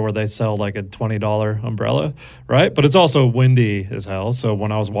 whatever, where they sell like a $20 umbrella, right? But it's also windy as hell. So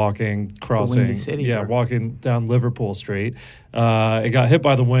when I was walking, crossing, windy city, bro. walking down Liverpool Street, it got hit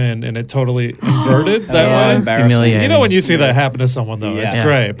by the wind and it totally inverted that Yeah. way. Embarrassing. Humiliating. You know when you see that happen to someone though, it's Yeah.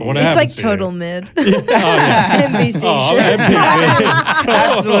 great. But when it It's like happens to you- total mid. Oh, yeah. NBC Oh, shit. NPC.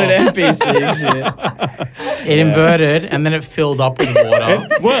 Absolute NPC shit. It inverted and then it filled up with water.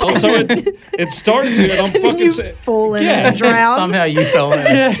 Well, so it started to, and I'm And then fucking you saying, fall in Yeah. and drown. Somehow you fell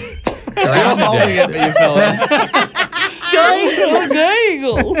in. I'm holding it, but you fell in.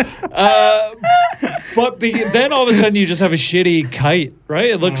 But then all of a sudden you just have a shitty kite, right?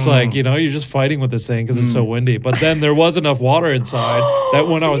 It looks like, you're just fighting with this thing because it's so windy. But then there was enough water inside that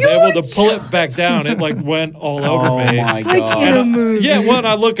when I was able to pull it back down, it like went all over Oh me. my Like in a god. movie. Yeah, when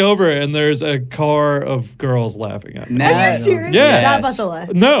I look over and there's a car of girls laughing at me. Now- Are you serious? Yeah. That was a lie.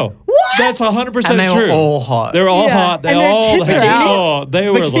 No. That's 100% And they true. were all hot. They're all Yeah. hot. They And their all tits are had out. oh, they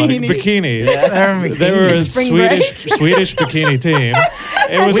were like bikinis. They They were a Spring break. Swedish bikini team.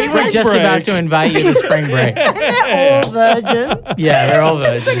 It was We were spring just break. about to invite you to spring break. They're all virgins. Yeah, they're all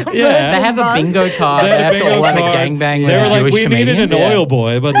virgins. Yeah. They have a bingo card. They They had a have to bingo all have a card. gangbang with They were a like, Jewish we needed comedian. an oil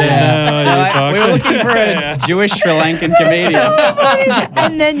boy, but then We were looking for a Jewish Sri Lankan comedian.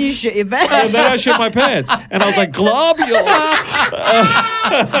 And then you shit your And pants. then I shit my pants, and I was like, globule.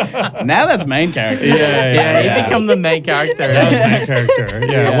 Now that's main character. Yeah, you become the main character. That was main character.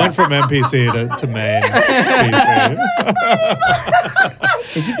 Yeah, I went from NPC to main PC.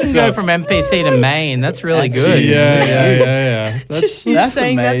 If you can go from NPC to main, that's really That's good. Yeah. Just you that's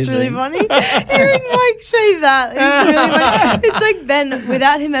saying that's really amazing. funny. Hearing Mike say that is really funny. It's like Ben,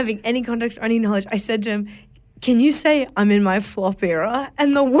 without him having any context or any knowledge, I said to him, can you say I'm in my flop era?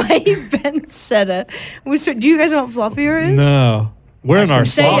 And the way Ben said it was so. Do you guys know what flop era is? No. We're in our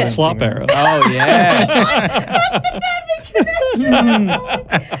Say it. slop era. Oh yeah.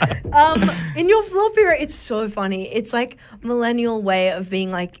 In your flop era, it's so funny. It's like millennial way of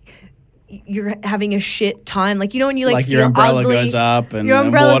being like you're having a shit time. Like, you know when you like feel your umbrella ugly, goes up and your the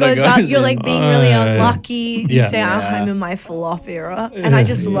umbrella water goes up. goes You're in. like being really yeah. unlucky. You Yeah. say, Yeah. I'm in my flop era, and I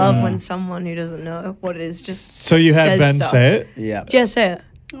just love when someone who doesn't know what it is just So you had says Ben stuff. say it? Yeah. Just say it.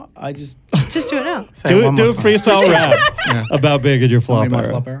 I just Just do it now. Say it one Do more a time. freestyle rap about being in your flop my era.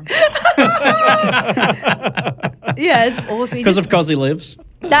 flop era. Yeah, it's awesome. You Because just- of Cosy Lives.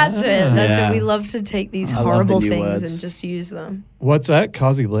 that's it. That's Yeah. it. We love to take these I love the horrible new things words. and just use them. What's that?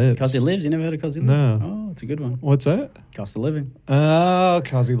 Cosy Lives. Cosy Lives. You never heard of Cosy Lives? No. Oh, it's a good one. What's that? Cost of living. Oh,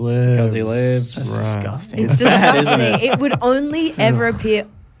 Cosy Lives. Cosy Lives. That's Right. disgusting. It's bad, isn't disgusting. it? It would only ever appear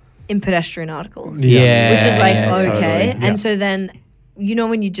in pedestrian articles. Yeah. Which is like, yeah, okay. totally. Yeah. And so then, you know,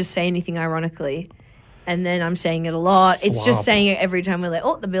 when you just say anything ironically, and then I'm saying it a lot. It's just Flop. saying it every time we're like,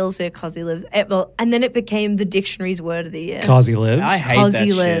 oh, the Bill's here, cause he lives. And then it became the dictionary's word of the year. Cause he lives. I hate Cause that he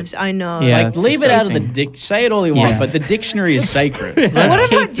shit. lives. I know. Yeah. Like, leave it out of the disgusting. say it all you want, Yeah. but the dictionary is sacred. Let's What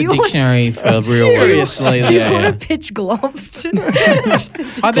keep about- do the you want- dictionary for real world. Seriously, Do you yeah. want to pitch Globs?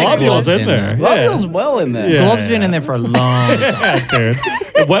 I bet Globule's Glob's in there. Globule's well in there. Yeah. Glob's been in there for a long time. Yeah, dude.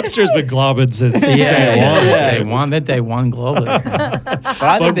 Webster's been globbing since day yeah. one. Yeah. Day one. That day one Global. But I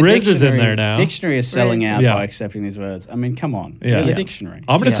But think the Riz is in dictionary- there now. Dictionary is selling Riz. out Yeah. by accepting these words. I mean, come on. Yeah. You're the Yeah. dictionary.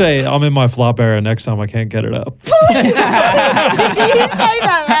 I'm gonna say I'm in my flop era next time I can't get it up. you say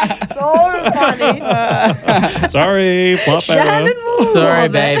that, that's so funny. Sorry, flop Shannon era. will Sorry,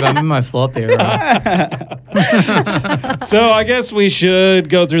 love babe. it. I'm in my flop era. So I guess we should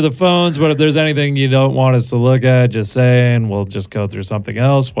go through the phones, but if there's anything you don't want us to look at, just say, and we'll just go through something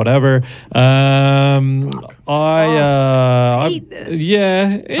else, whatever. I hate this.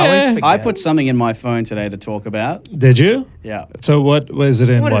 yeah. forget. I put something in my phone today to talk about. Did you? Yeah. So what was it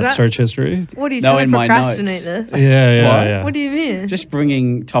in? What What, is that? search history? What are you No, trying in to my procrastinate notes. this? Yeah. What? Yeah. What do you mean? Just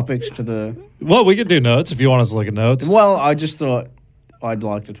bringing topics to the. Well, we could do notes if you want us to look at notes. Well, I just thought I'd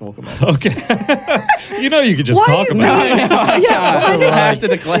like to talk about it. Okay. You could just Why talk you about mean- it. Yeah, why I have to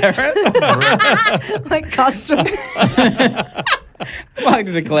declare it. like custom. I'd like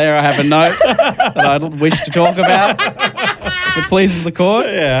to declare I have a note that I'd wish to talk about. If it pleases the court.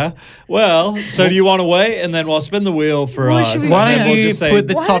 Yeah. Well, so do you want to wait, and then we'll spin the wheel for What us? should we and Why then don't we'll you just say, put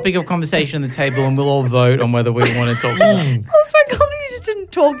the What? topic of conversation on the table and we'll all vote on whether we want to talk about it? Also, I can't believe you just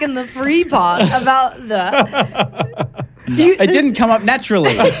didn't talk in the free part about the. It didn't come up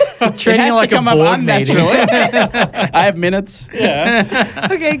naturally. It Treating has it like to a come up board meeting. unnaturally. I have minutes. Yeah.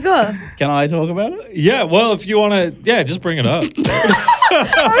 Okay, go. Can I talk about it? Yeah. Well, if you want to, just bring it up.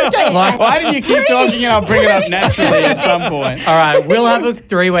 Why didn't you keep talking and I'll bring it up naturally at some point? All right, we'll have a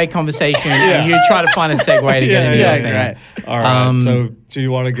three-way conversation and you try to find a segue to get into yeah, your thing. great. All right. Um, So, do you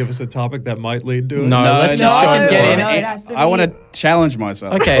want to give us a topic that might lead to it? No, let's just I go can for get it. in. No, it has to I want to be- challenge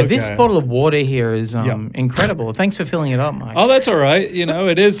myself. Okay, this Okay. bottle of water here is Yeah. incredible. Thanks for filling it up, Mike. Oh, that's all right.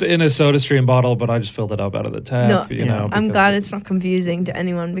 It is in a SodaStream bottle, but I just filled it up out of the tap. No, I'm because glad it's not confusing to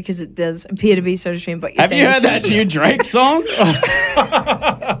anyone because it does appear to be SodaStream. But you're Have you saying heard that new Drake song?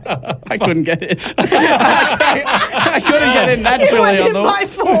 I couldn't get it. I couldn't get it It naturally went on in the. by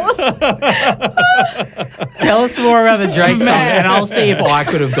force. Tell us more about the Drake song, and I'll see if I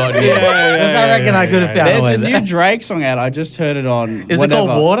could have gotten it. Yeah, Because I reckon I could have found a There's way a there. new Drake song out. I just heard it on. Is whatever. it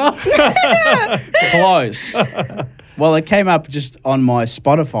called Water? Close. Well, it came up just on my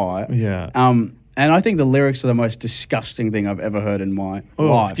Spotify. Yeah. And I think the lyrics are the most disgusting thing I've ever heard in my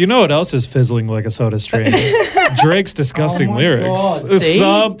life. You know what else is fizzling like a SodaStream? Drake's disgusting Oh my lyrics. God. See?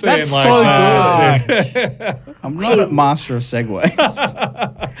 Something That's like so that. dude. I'm not a master of segues.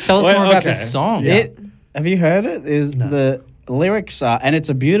 Tell us Well, more about okay. this song. Yeah. Have you heard it? The lyrics are, and it's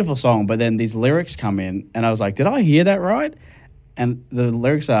a beautiful song, but then these lyrics come in, and I was like, did I hear that right? And the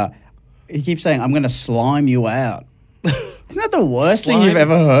lyrics are, he keeps saying, I'm going to slime you out. Isn't that the worst thing you've Slime?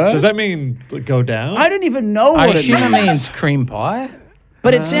 ever heard? Does that mean go down? I don't even know I what it assume it means. means cream pie.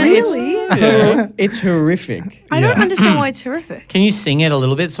 But it's Really? it's horrific. I don't understand why it's horrific. Can you sing it a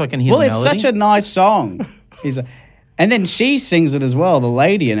little bit so I can hear Well, the it's melody? such a nice song. And then she sings it as well, the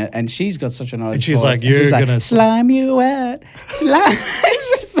lady in it, and she's got such a nice And she's voice. like, And she's "You're gonna slime you out, slime."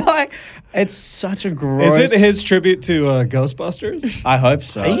 It's just like, it's such a gross. Is it his tribute to Ghostbusters? I hope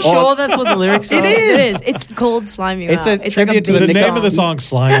so. Are you Or- sure that's what the lyrics are? It is. It's called Slime You It's Out. a tribute to The Nick- name of the song,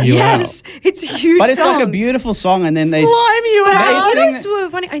 Slime You Yes, it's a huge But it's song. like a beautiful song, and then they Slime You they Out. sing That's so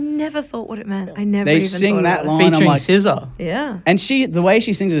funny. I never thought what it meant. I never They even sing thought that about line. I'm Featuring like, Scissor. it. Yeah. and the way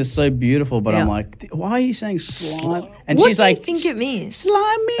she sings it is so beautiful. But I'm Yeah. like, why are you saying slime? And What she's do like, you think it means?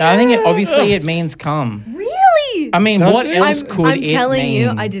 slime me. I think out." obviously it means come. Really? I mean, Does what it? else I'm, could I'm it telling mean?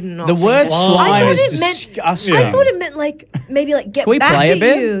 you, I did not. the word Slime. slime I thought is it meant- disgusting. I thought it meant like maybe like get Can we back play a at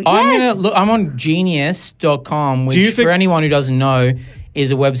bit? you. I'm Yes. gonna look. I'm on Genius.com, which Do you think- for anyone who doesn't know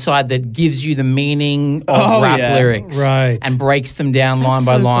is a website that gives you the meaning of Oh, rap yeah. lyrics, Right. and breaks them down line That's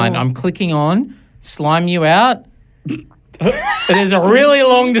by so line. cool. I'm clicking on "Slime You Out." There's a really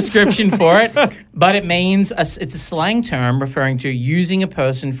long description for it, but it means it's a slang term referring to using a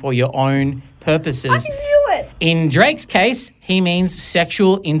person for your own purposes. I knew it. In Drake's case, he means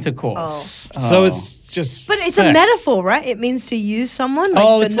sexual intercourse. So it's just But it's sex. a metaphor, right? It means to use someone.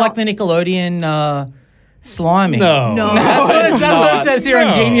 Oh, but it's not- like the Nickelodeon Sliming. No. No. That's what it says here on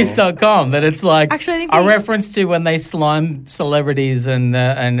No. Genius.com. That it's like Actually, I think a they- reference to when they slime celebrities, and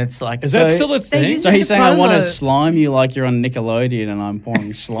it's like. Is that still a They thing? use So it he's to saying I want to promote. slime you like you're on Nickelodeon and I'm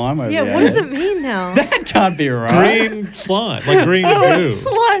pouring slime over Yeah, you. what does it mean now? That can't be right. Green slime, like green goo.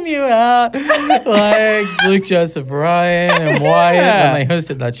 slime you out like Luke Joseph Ryan and Wyatt when they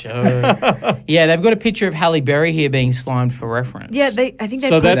hosted that show. Yeah, they've got a picture of Halle Berry here being slimed for reference. Yeah, I think they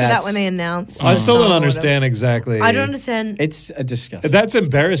So posted that's- that when they announced. I still the don't song or understand exactly. whatever. I don't understand. It's a disgusting. That's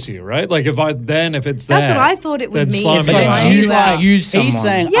embarrass you, right? Like if it's That's that. what I thought it would then mean. slime It's me like out. she's Wow. like use someone. He's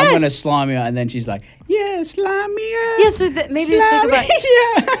saying Yes. I'm going to slime you out, and then she's like, yeah, slime me out. Yeah, so that maybe it's like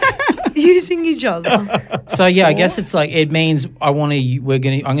about yeah. using each other. So yeah, I guess it's like it means I'm gonna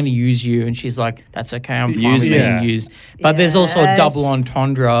use you, and she's like, that's okay, I'm fine Use with me. being Yeah. used. But there's also a Yes. double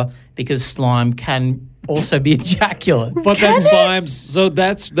entendre because slime can also be ejaculate. But then slimes, so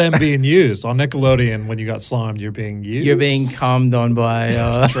that's them being used on Nickelodeon. When you got slimed, you're being used. You're being cummed on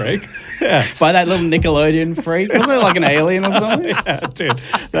by Drake. Yeah. By that little Nickelodeon freak. Wasn't it like an alien or something? Yeah, dude,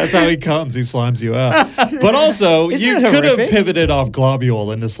 that's how he comes. He slimes you out. But also, Isn't you it could have horrific? pivoted off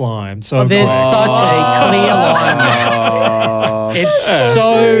globule into slime. So There's Greg- such a clear line.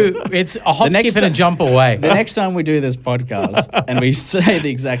 It's a hop, The next skip, and a ti- jump away. The next time we do this podcast and we say the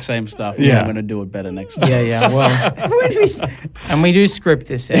exact same stuff, Yeah. I'm going to do it better next time. Yeah. Well, and we do script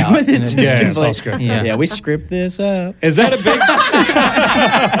this out. This is Yeah, it's all complete- scripted. Yeah. Yeah, we script this up. Is that a big?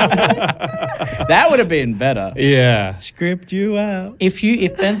 That would have been better. Yeah. Script you out. If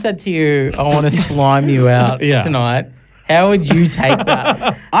Ben said to you, "I want to slime you out Yeah. tonight," how would you take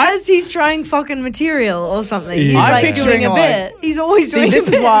that? As he's trying fucking material or something. He's Yeah. I'm like picturing doing a like- bit. He's always See, doing this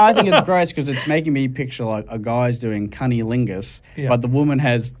a is bit. why I think it's gross because it's making me picture like a guy's doing cunnilingus, Yeah. but the woman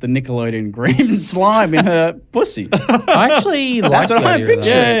has the Nickelodeon green slime in her pussy. I actually like That's what the I'm idea of that.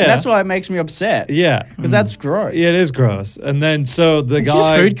 picturing. Yeah, yeah. That's why it makes me upset. Yeah. Because that's gross. Yeah, it is gross. And then so the It's guy.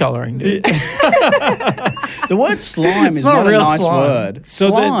 just food coloring, dude. The word slime is not not a real nice slime. word. So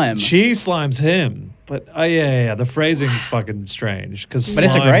slime. then she slimes him. But yeah. The phrasing's fucking strange. But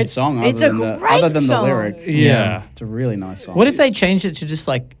it's a great song. It's other a than great other than song. the lyric. Yeah. It's a really nice song. What if they changed it to just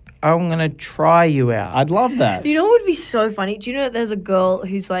like, I'm gonna try you out? I'd love that. You know what would be so funny? Do you know that there's a girl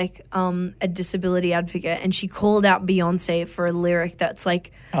who's like a disability advocate and she called out Beyonce for a lyric that's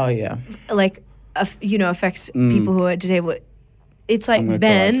like Oh yeah. affects people who are disabled. It's like I'm gonna call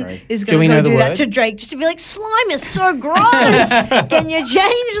Ben out Drake. is Do going we to know go the do that word? to Drake just to be like, slime is so gross. Can you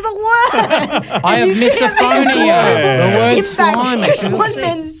change the word? I have And you should have been misophonia. The word In fact, slime. this one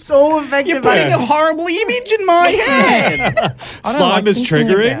man's so affected You're by putting it. a horrible image in my head. I don't Slime like is thinking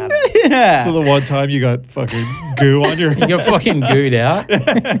triggering. about it. yeah. So the one time you got fucking goo on your You're fucking gooed out.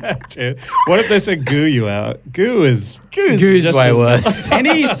 Dude, what if they said goo you out? Goo is Goo's just way as- worse.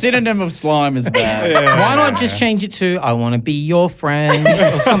 Any synonym of slime is bad. Why not just change it to I want to be your friend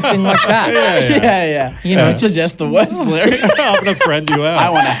or something like that? Yeah. You know, Just suggest the worst lyrics. I'm gonna friend you out. I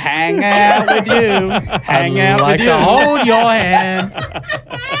want to hang out with you. Hang I'd out like with to you. hold your hand.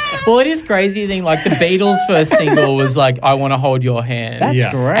 Well, it is crazy thing. Like the Beatles' first single was like, "I want to hold your hand." That's Yeah.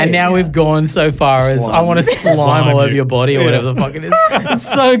 great. and now we've gone so far as Slime. I want to slime Slime all over you. your body or Yeah. whatever the fuck it is.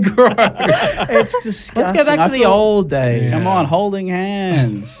 It's so gross. it's disgusting. Let's go back I to the feel- old days. Come on, holding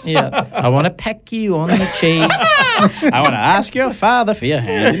hands. Yeah, I want to peck you on the cheeks. I want to ask your father for your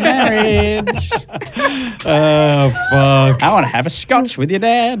hand in marriage. Oh fuck. I want to have a scotch with your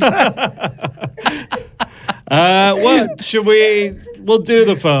dad. What should we? We'll do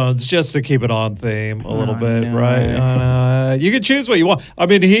the phones just to keep it on theme a little bit, no. right? You can choose what you want. I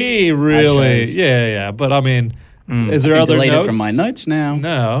mean, he really, chose. yeah. But I mean, is there I other delete notes? it from my notes now.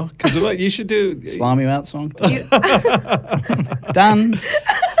 No, because what you should do. Slime you out song. Done.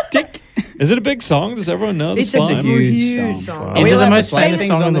 Tick. Is it a big song? Does everyone know the It's a slime? huge song. Are Is we it the allowed most to play famous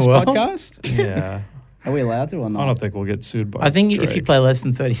things song on in the this world? podcast? Yeah. Are we allowed to or not? I don't think we'll get sued by. I think if you Drake. play less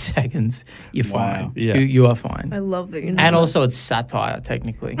than 30 seconds, you're Wow. fine. Yeah. You are fine. I love that you know And that. also, it's satire,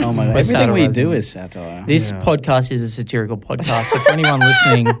 technically. Oh my god! We're Everything we satirizing do it. is satire. This Yeah. podcast is a satirical podcast. So for anyone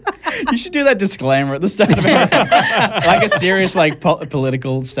listening, You should do that disclaimer at the start of everything. Like a serious, like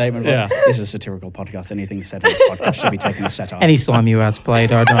political statement. Yeah. This is a satirical podcast. Anything said in this podcast should be taken as satire. any slime you out's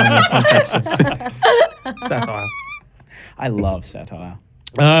played, I don't know the context of satire. I love satire.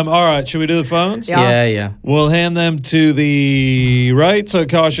 All right, should we do the phones? Yeah. Yeah. We'll hand them to the right. So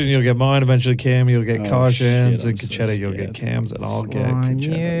Caution, you'll get mine. Eventually, Cam, you'll get Oh, Cautions, shit, I'm and so Concetta, you'll scared. get Cams, and I'll get Slime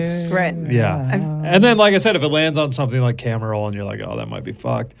Concettas. you. Right. Yeah. And then, like I said, if it lands on something like camera roll and you're like, oh, that might be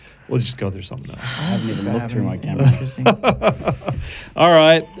fucked, we'll just go through something else. I haven't even looked through my camera. Interesting. All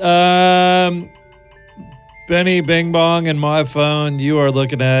right. Benny Bing Bong and my phone, you are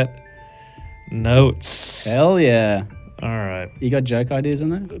looking at Notes. Hell yeah. All right. You got joke ideas in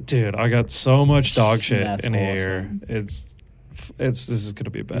there? Dude, I got so much dog shit That's in here. awesome. It's this is gonna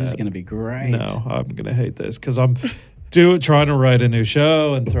be bad. This is going to be great. No, I'm gonna hate this because I'm trying to write a new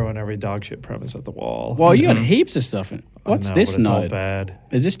show and throwing every dog shit premise at the wall. Well, you got heaps of stuff in. I What's know, this but it's all note? bad.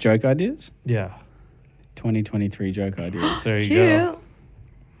 Is this joke ideas? Yeah. 2023 joke ideas. There you Cute. go.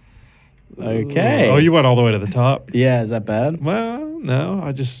 Okay. Oh, you went all the way to the top. Yeah, is that bad? Well,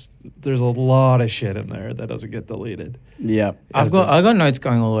 no, there's a lot of shit in there that doesn't get deleted. Yeah. I got notes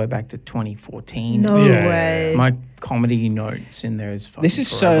going all the way back to 2014. No Yeah. way. My comedy notes in there is fucking This is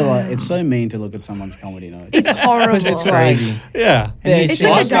forever. so like it's so mean to look at someone's comedy notes. It's horrible. It's like- crazy. Yeah. It's It's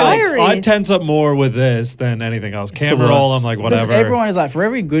like a diary. I tense up more with this than anything else. the Camera roll, worst. I'm like, Because whatever. everyone is like, for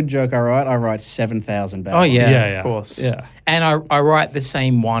every good joke I write 7,000 bad Oh ones. yeah, Yeah. of course. Yeah. And I write the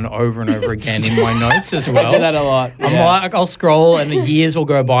same one over and over again in my notes as well. I do that a lot. I'm yeah. like, I'll scroll and the years will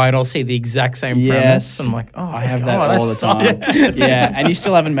go by and I'll see the exact same premise. I'm like, oh, I have God, that all the sucks. time. Yeah, and you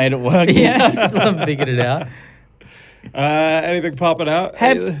still haven't made it work. Yeah, I still haven't figured it out. Anything popping out?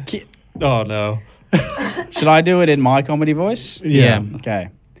 Oh no. Should I do it in my comedy voice? Yeah. Okay.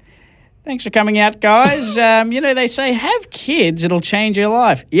 Thanks for coming out, guys. They say have kids, it'll change your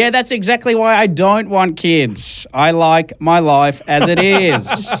life. Yeah, that's exactly why I don't want kids. I like my life as it is.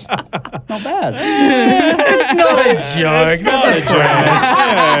 Not bad. It's not a joke. It's not a joke.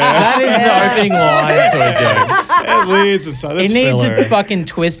 That is the opening line to a joke. It leads to something. It needs a fucking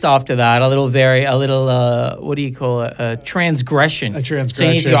twist after that. A little, what do you call it? A transgression. A So you need to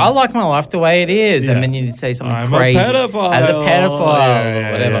transgression. go, I like my life the way it is. Yeah. And then you need to say something I'm a crazy. pedophile. As a pedophile Yeah,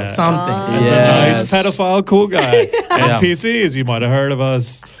 or whatever. yeah. Something. As Yes. a nice pedophile cool guy. Yeah. NPCs, you might have heard of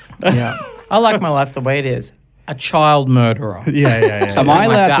us. Yeah. I like my life the way it is. A child murderer. Yeah. Am I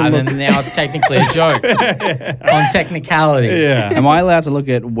allowed to that, look? and now it's technically a joke on technicality. Yeah. Am I allowed to look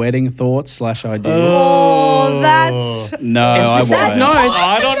at wedding thoughts / ideas? Oh, that's No, It's I just won't. notes.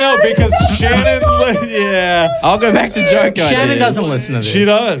 I don't know because Shannon, yeah. I'll go back to joke ideas. Shannon doesn't listen to this. She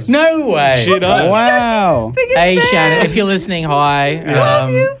does. No way. She does. Wow. biggest Hey, fan. Shannon, if you're listening, hi.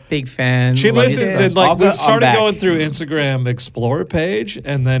 Love you. Big fan. She Love your listens stuff. and like I'll go- we've I'm started back. going through Instagram Explorer page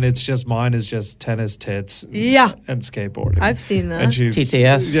and then it's just mine is just tennis tits Yeah. and skateboarding. I've seen that. And she's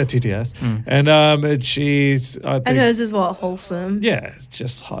TTS. Yeah, TTS. And she's I think And hers is what? Wholesome. yeah, it's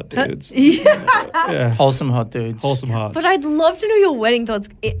just hot dudes. Yeah. Yeah. Wholesome hot dudes. Wholesome hot. But I'd love to know your wedding thoughts.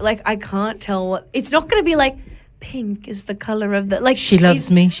 I can't tell what. It's not going to be like pink is the color of the. Like She loves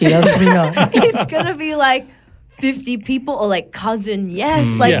me. She loves me not. It's going to be like 50 people or like cousin.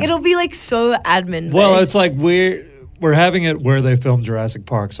 Yes. Like Yeah. it'll be like so admin. Well, based. it's like we're having it where they filmed Jurassic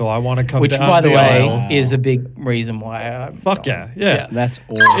Park, so I want to come Which, down by the way, aisle. is a big reason why I Fuck yeah. That's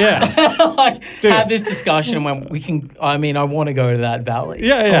awesome. Yeah. like Dude. have this discussion when we can. I mean, I want to go to that valley.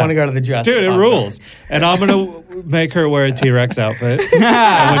 Yeah, I yeah. want to go to the Jurassic Dude, it Park rules. And I'm going to make her wear a T-Rex outfit.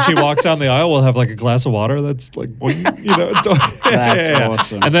 And when she walks down the aisle, we'll have like a glass of water that's like, boing, you know. That's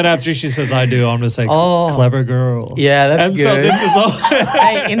awesome. And then after she says, I do, I'm going to say, Oh. clever girl. Yeah, that's and good. so this is all.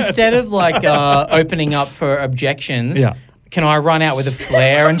 Hey, instead of like opening up for objections, Yeah. can I run out with a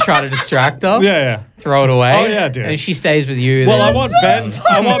flare and try to distract her? Yeah. Throw it away. Oh, yeah, dude. And she stays with you. Well, then.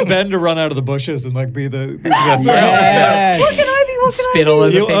 I want Ben to run out of the bushes and like be the Yeah. what can I be? What can spit all over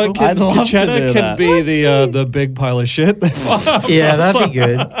You, people. I'd love to Concetta do can that. be the big pile of shit. yeah, that'd be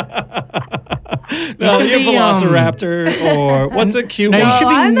good. No, You you're could be, Velociraptor or what's a cute No, you one? should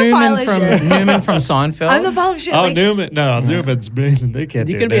I'm be the pile Newman of from shit. Newman from Seinfeld. I'm the pile of shit. Oh, like, Newman. No, Newman's being. They can't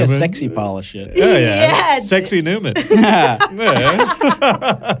You do can be a Newman. sexy pile of shit. Yeah, yeah. Yeah. Sexy Newman. Yeah.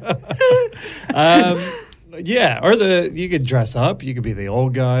 Yeah, or you could dress up. You could be the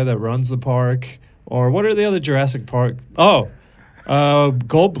old guy that runs the park. Or what are the other Jurassic Park? Oh,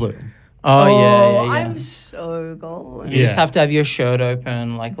 Goldblum. Oh, yeah. I'm so gold. You just Yeah. have to have your shirt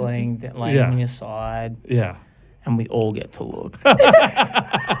open, like laying Yeah. on your side, Yeah. and we all get to look.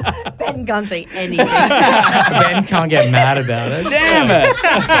 Ben can't say anything. Ben can't get mad about it. Damn it.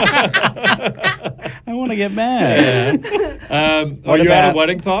 I want to get mad. Are you out about- of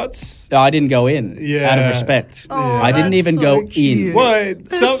wedding thoughts? No, I didn't go in Yeah. out of respect. Oh, I didn't that's even so go in. cute. Well,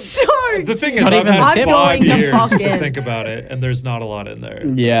 So the thing is, Not I've even had the 5 going the years fuck to in. think about it, and there's not a lot in there.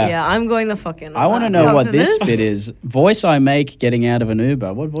 Yeah. Yeah, I'm going the fucking. I want to know what this bit is. Voice I make getting out of an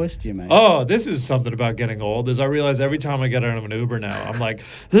Uber. What voice do you make? Oh, this is something about getting old. Is I realize every time I get out of an Uber now, I'm like,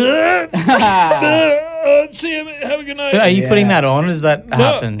 see you, have a good night. Are you Yeah. putting that on? Does that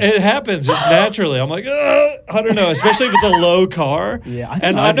happen? No, it happens just naturally. I'm like, I don't know, especially if it's a low car. Yeah, I think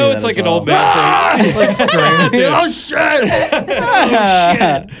and I I do know that it's as like an well. old man thing. Like screaming. Dude. Oh, shit. Oh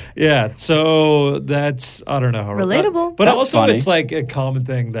shit! Yeah, so that's I don't know how Relatable. but That's also funny. it's like a common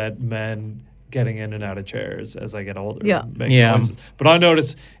thing that men getting in and out of chairs as I get older. Yeah. and making Yeah. noises. But I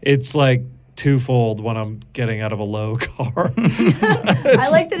notice it's like twofold when I'm getting out of a low car. I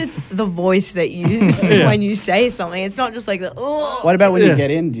like that it's the voice that you use when you say something. It's not just like the, oh. What about when you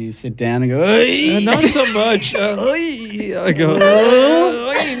get in? Do you sit down and go, "Oi?" Not so much. I go,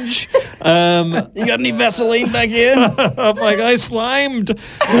 orange. You got any Vaseline back here? I'm like, I slimed.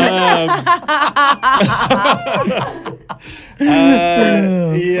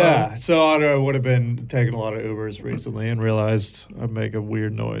 Yeah. So I would have been taking a lot of Ubers recently and realized I make a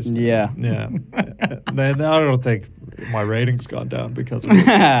weird noise. Yeah. Yeah. Then I don't think my rating's gone down because of it.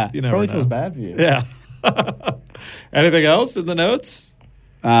 You never Probably know. feels bad for you. Yeah. Anything else in the notes?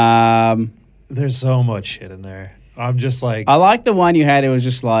 There's so much shit in there. I'm just like, I like the one you had. It was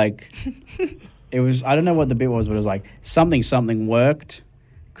just like, it was, I don't know what the bit was, but it was like something worked.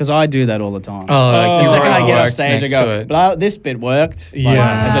 Because I do that all the time. Oh, The second I get off worked stage, I next go, to it. blah, this bit worked. Like,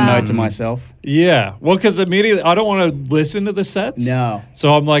 Yeah. as a note to myself. yeah. Well, because immediately, I don't want to listen to the sets. No.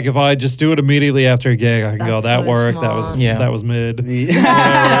 So I'm like, if I just do it immediately after a gig, I can go, That's that so worked. That was smart. Yeah. that was mid.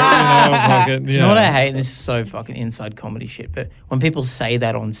 Yeah. Fucking, Do you know what I hate? And this is so fucking inside comedy shit, but when people say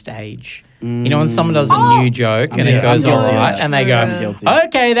that on stage, you know, when someone does a new joke and it goes I'm all guilty of right, that. and they I'm go, guilty.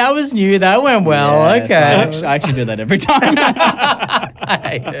 okay, that was new, that went well, Yeah, okay. so I actually do that every time. I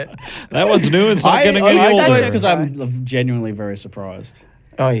hate it. That one's new. It's not getting any such older. a- because I'm genuinely very surprised.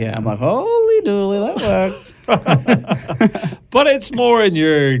 Oh, yeah. I'm like, holy dooly, that worked. But it's more in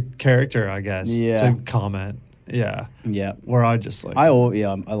your character, I guess, Yeah. to comment. Yeah. Yeah. Where I just like, I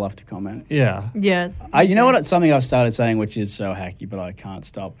love to comment. yeah. Yeah. You know what? It's something I've started saying, which is so hacky, but I can't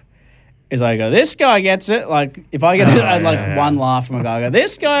stop. Is I go, this guy gets it. Like if I get one laugh from a guy, I go,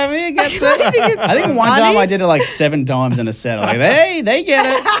 this guy over here gets it. I think one time I did it like 7 times in a set. I'm like, they get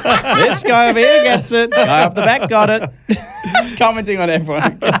it. This guy over here gets it. Guy up the back got it. Commenting on everyone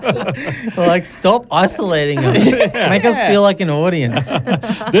who gets it. Like, stop isolating us. Make us feel like an audience.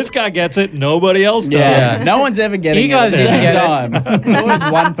 This guy gets it. Nobody else does. Yeah. No one's ever getting You it at guys the didn't get same it. time. It's always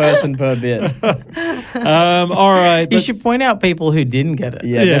one person per bit. All right. You should point out people who didn't get it.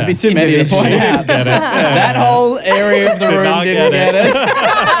 Yeah, there'd be too many to point out. That whole area of the room not didn't get get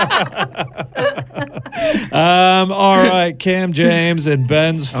it. All right. Cam James and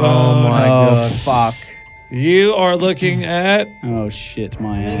Ben's phone. Oh, my Oh, God. fuck. You are looking at Oh, shit,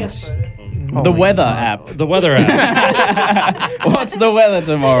 my ass. Oh, The weather app. the weather app. What's the weather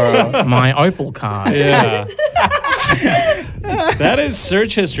tomorrow? My Opal card. Yeah. That is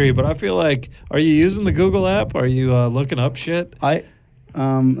search history, but I feel like, are you using the Google app? Are you looking up shit? Let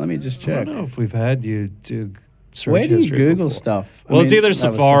me just I check. don't know if we've had you do search Where do you history Google before. stuff? I Well, it's mean, either that was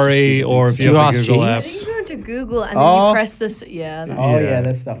such a Safari stupid or if thing. you have the Ask Google Jeeves. I think apps. you go into Google and then Oh. you press this. Yeah. Oh, Yeah. yeah,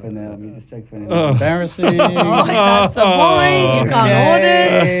 there's stuff in there. Let me just check for anything Oh. embarrassing. Oh, that's the point. You can't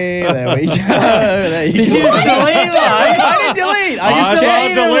audit. Okay, there we go. There you Did go. you just delete one? I didn't delete. I just I saw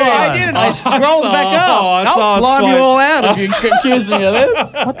deleted it. delete. I did it. I I scrolled saw- back up. I saw I'll a slime you swipe. all out if you accuse me of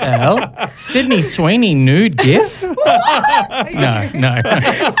this. What the hell? Sydney Sweeney nude gif? No.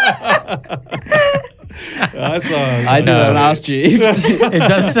 I saw. I did an Ask Jeeves. It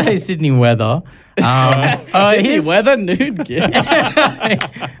does say Sydney weather. Sydney here's- weather nude gift.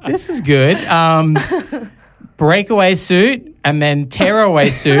 This is good. Breakaway suit, and then tearaway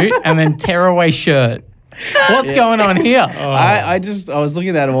suit, and then tearaway shirt. What's going on here? I was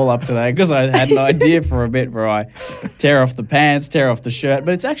looking that all up today because I had an idea for a bit where I tear off the pants, tear off the shirt,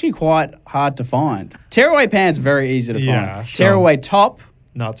 but it's actually quite hard to find. Tearaway pants very easy to Yeah, find. sure. Tearaway top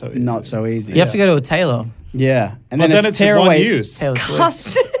Not so. not so easy. You have to go to a tailor. Yeah, and But then a it's tearaway one use. Taylor Swift.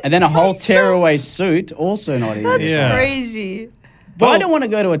 Cost- and then a whole tearaway suit also not easy. That's Yeah. crazy. But I don't want to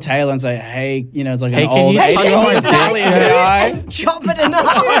go to a tailor and say, hey, it's like Hey, an can old you touch 80-year-old my dick? Italian Yeah. guy. And chop it in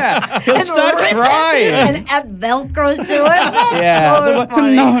half. Yeah, he'll and start rip it crying. And add Velcro to it. That's Yeah, so they're like,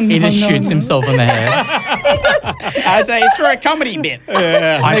 funny. no, He just no, shoots no. himself in the head. I'd say it's for a comedy bit.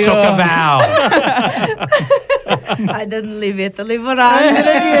 I took a vow. I didn't leave it to live around. I'm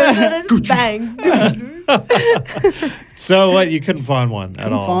gonna use it. Bang. So what? You couldn't find one at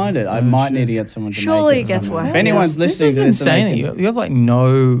Couldn't all. find it. I might need to get someone to Surely make it gets somewhere. worse. If anyone's This listening is to this, and they insane. can- You have like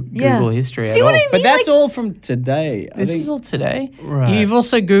no Yeah. Google history See at what all. I mean? but that's like- all from today. I This think. is all today. Right. You've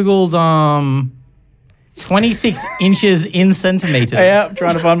also Googled 26 inches in centimeters. Yeah, I'm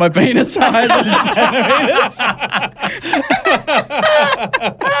trying to find my penis size in centimeters.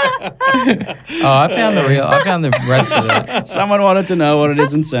 Oh, I found the rest of it. Someone wanted to know what it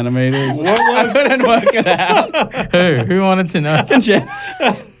is in centimeters. What I was? couldn't work it out. Who wanted to know?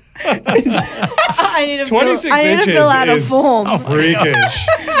 I need to 26 I need to inches fill out a is form. freakish.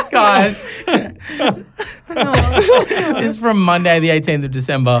 Guys, this is from Monday, the 18th of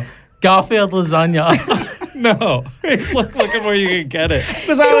December. Garfield lasagna. No, it's looking where you can get it.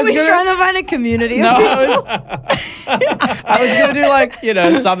 Because He was trying to find a community. No, of I was gonna do like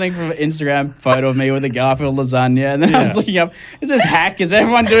something from an Instagram photo of me with a Garfield lasagna, and then I was looking up. Is this hack? Is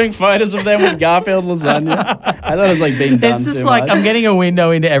everyone doing photos of them with Garfield lasagna? I thought it was like being done. It's just too like much. I'm getting a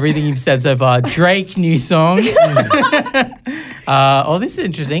window into everything you've said so far. Drake new song. Oh, this is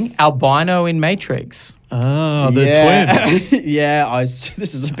interesting. Albino in Matrix. Oh, the twins. Yeah,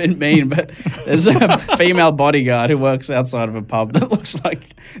 this is a bit mean, but there's a female bodyguard who works outside of a pub that looks like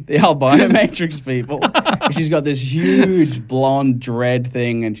the albino Matrix people. She's got this huge blonde dread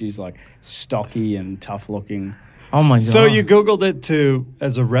thing, and she's like stocky and tough looking. Oh my god. So you Googled it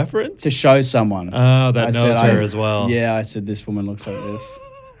as a reference? To show someone. Oh, that I knows said, her as well. Yeah, I said this woman looks like this.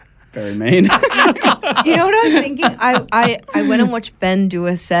 Very mean. You know what I was thinking? I went and watched Ben do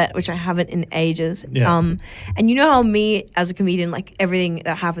a set, which I haven't in ages. Yeah. And you know how me as a comedian, like everything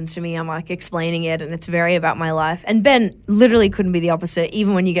that happens to me, I'm like explaining it, and it's very about my life. And Ben literally couldn't be the opposite.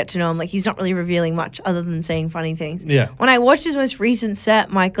 Even when you get to know him, like he's not really revealing much other than saying funny things. Yeah. When I watched his most recent set,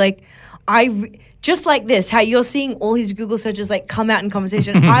 Mike, like just like this, how you're seeing all his Google searches like come out in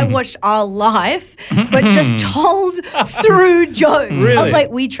conversation. I watched our life, but just told through jokes. Really? Of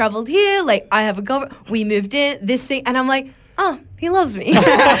like, we traveled here, like I have a girlfriend, we moved in, this thing, and I'm like, oh, he loves me. Oh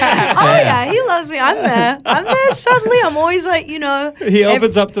yeah, he loves me. I'm there. Suddenly, I'm always like, He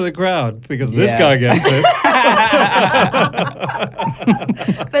opens up to the crowd because this Yeah. guy gets it.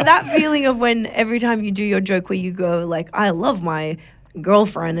 But that feeling of when every time you do your joke where you go like, I love my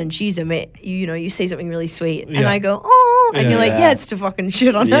girlfriend and she's you say something really sweet and Yeah. I go, oh, and Yeah. you're like, yeah, it's to fucking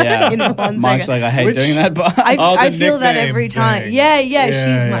shit on her Yeah. in 1 second. Mike's like, I hate doing that, but I the feel that nickname every time. thing. Yeah, Yeah,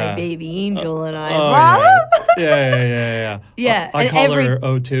 she's my yeah. baby angel, and I. Oh, yeah. Yeah, I and call every- her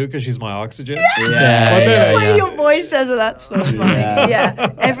O2 because she's my oxygen. yeah, But yeah, then- the way yeah. your voice says it, that's so funny. Yeah. Yeah,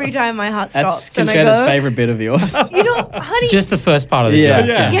 every time my heart That's stops, and I Concetta's go, favorite bit of yours. honey. Just the first part of the Yeah. joke.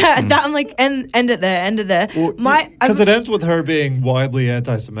 Yeah. yeah, that I'm like, end it there. Because it ends with her being widely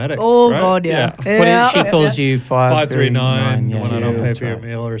anti-Semitic. Oh right? God, yeah. What is she calls you? 539 yeah. when I don't pay That's for your right.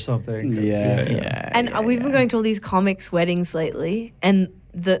 meal or something. 'cause, Yeah. And we've been going to all these comics weddings lately, and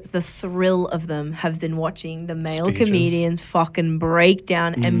the thrill of them have been watching the male Speeches. comedians fucking break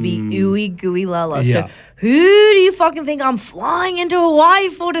down and be ooey gooey la la. Yeah. So who do you fucking think I'm flying into Hawaii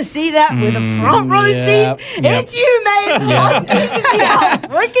for to see that with a front row yeah. seats? It's you, mate. I'm keen to see how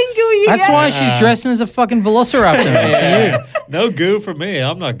freaking gooey you That's get. why she's dressing as a fucking velociraptor. Yeah. For No goo for me.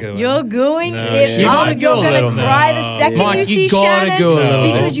 I'm not gooing. You're gooing No, it you up. gotta You're go a gonna little bit. cry the second Mike, you you see gotta Shannon go a little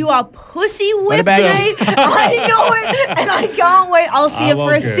because bit. you are pussy whipped, about- mate. I know it, and I can't wait. I'll see I it for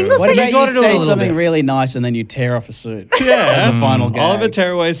won't a go. single What second. about gotta you do a say little something bit. really nice and then you tear off a suit? Yeah. As a final gag. All of a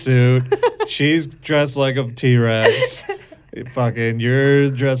tearaway suit. She's dressed like a T-Rex. Fucking, you're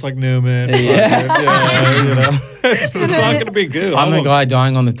dressed like Newman. Yeah. Fucking, it's not going to be goo. I'm the guy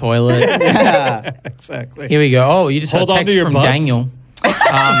dying on the toilet. Yeah. Exactly. Here we go. Oh, you just Hold got a on to text your from butts. Daniel.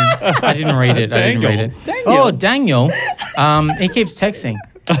 I didn't read it. Daniel. Oh, Daniel. He keeps texting.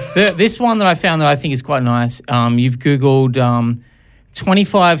 This one that I found that I think is quite nice. You've Googled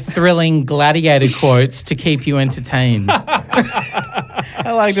 25 thrilling gladiator quotes to keep you entertained.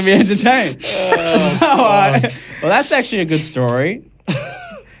 I like to be entertained. Well, that's actually a good story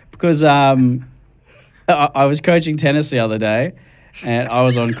because I was coaching tennis the other day, and I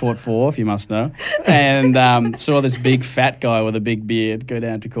was on court 4, if you must know, and saw this big fat guy with a big beard go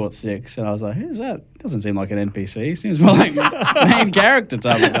down to court 6, and I was like, "Who's that? Doesn't seem like an NPC. Seems more like main character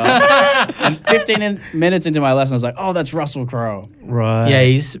type of guy." And 15 minutes into my lesson, I was like, "Oh, that's Russell Crowe. Right. Yeah,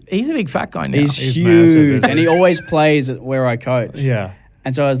 he's a big fat guy now. He's He's massive, huge, isn't and he? he always plays at where I coach." Yeah.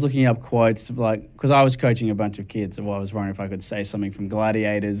 And so I was looking up quotes to because I was coaching a bunch of kids, so I was wondering if I could say something from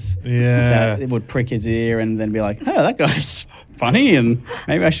Gladiators Yeah. that it would prick his ear and then be like, "Oh, that guy's funny, and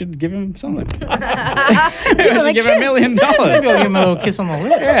maybe I should give him something. Maybe I should give him $1 million." Maybe I'll give him a little kiss on the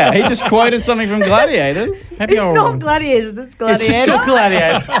lips. Yeah, he just quoted something from Gladiators. Maybe It's I'll- not Gladiators, it's Gladiator. It's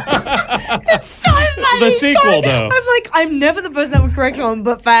Gladiator. It's so funny. The sequel, Sorry. though. I'm never the person that would correct someone,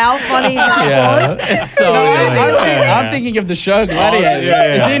 but for how funny that was. It's so I'm thinking of the show Gladiators.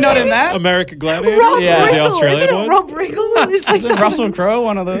 Is he not in that? American Gladiators? Rob Yeah. The Riggle, Australian isn't one? it Rob Riggle? It's like Isn't Russell Crowe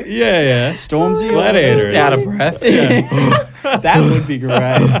one of the Yeah. Stormzy? Gladiators. out of breath. That would be great.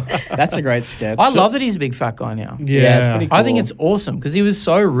 That's a great sketch. I love that he's a big fat guy now. Yeah. it's pretty I think cool. it's awesome because he was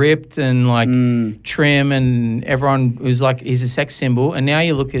so ripped and like trim, and everyone was like, he's a sex symbol. And now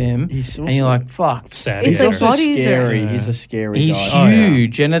you look at him He's and you're like, fuck. Sad. It's He's like also bodies are- scary. Yeah. He's a scary He's guy.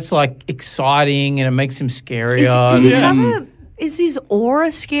 huge, and it's like exciting, and it makes him scarier. Does he Yeah. have a? Is his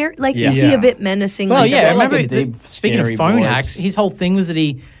aura scary? Like, Yeah. is he Yeah. a bit menacing? Well, like yeah, got remember, like a deep, speaking of scary phone voice. hacks, his whole thing was that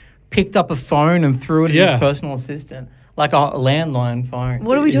he picked up a phone and threw it at Yeah. his personal assistant, like a landline phone.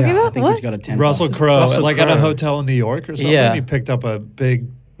 What are we talking Yeah, about? I think What? he's got a 10. Russell bucks. Crowe, Russell like at a Crowe. hotel in New York or something. Yeah. He picked up a big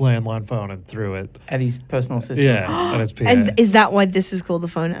landline phone and threw it. At his personal assistant. Yeah, at his PA. And is that why this is called the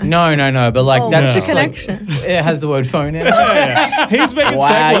phone act? No. But like Oh, that's what's just the like connection? it has the word phone in it. He's making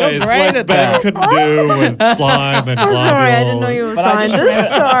Wow, you're segues great like at Ben that. couldn't do with slime and I'm globule. sorry, I didn't know you were a But I just scientist.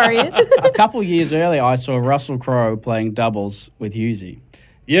 Sorry. A couple years earlier, I saw Russell Crowe playing doubles with Husey.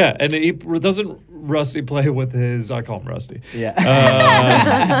 Yeah, and he doesn't Rusty play with his. I call him Rusty.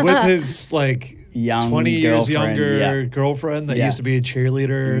 Yeah. With his like Young 20 years girlfriend, younger yeah. girlfriend that Yeah. used to be a cheerleader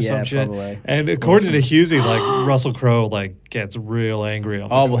or Yeah, some shit. probably. And according to Husey, like Russell Crowe like gets real angry on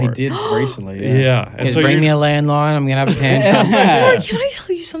the Oh, well, he court. did recently. Yeah, and Just so bring you're- me a landline. I'm gonna have a tantrum. Sorry, can I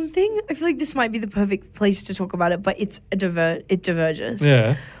tell you something? I feel like this might be the perfect place to talk about it, but it diverges.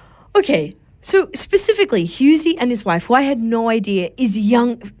 yeah. Okay, so specifically, Husey and his wife, who I had no idea is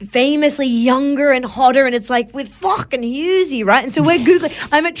famously younger and hotter, and it's like with fucking Husey, right? And so we're googling.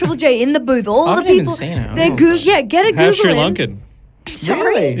 I'm at Triple J in the booth. All I the haven't even people, seen her. they're get a Google. Half Sri Lankan. Sorry.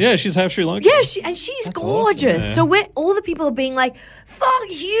 Really? Yeah, she's half Sri Lankan. Yeah, she's That's gorgeous. awesome, yeah. So we're all the people are being like, "Fuck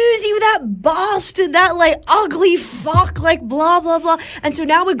Husey with that bastard, that like ugly fuck, like blah blah blah." And so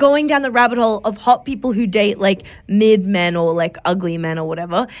now we're going down the rabbit hole of hot people who date like mid men or like ugly men or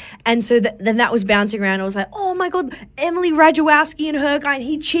whatever. And so then that was bouncing around. I was like, "Oh my god, Emily Ratajkowski and her guy, and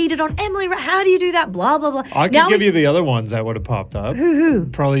he cheated on Emily. How do you do that? Blah blah blah." I could Now give we- you the other ones that would have popped up. Who?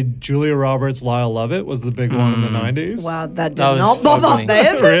 Probably Julia Roberts, Lyle Lovett was the big one in the 90s. Wow, that did That was not pop ugly. up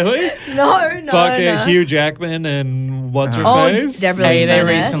there. Really? No. Fucking no. Hugh Jackman and what's her Oh, face? Deborah Hey, they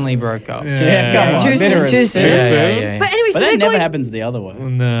Finesse. recently broke up. Yeah, come on. Too soon, Bitterest. too soon. Too Yeah, soon? yeah. But anyway, But so that they're never going. happens the other way.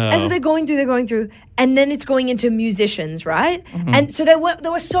 No. And so they're going through, and then it's going into musicians, right? And so they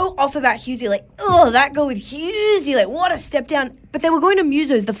were so off about Husey, like, oh, that go with Husey, like, what a step down. But they were going to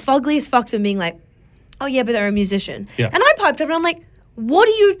musos, the fuggliest fucks, and being like, oh yeah, but they're a musician. Yeah. And I piped up and I'm like, what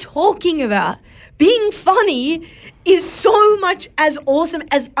are you talking about? Being funny is so much as awesome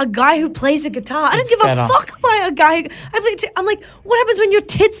as a guy who plays a guitar. I don't give better. a fuck about a guy. I'm like, what happens when your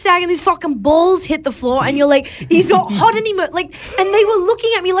tits sag and these fucking balls hit the floor and you're like, he's not hot anymore? Like, and they were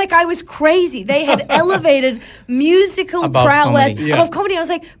looking at me like I was crazy. They had elevated musical Above prowess comedy. Yeah. above comedy. I was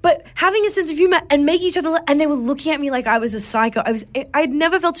like, but having a sense of humor and make each other, and they were looking at me like I was a psycho. I had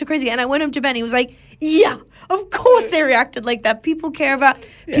never felt so crazy. And I went home to Ben. He was like, yeah, of course they reacted like that. People care about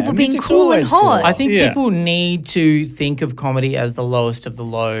people being music's cool and always cool. hot. I think Yeah. people need to think of comedy as the lowest of the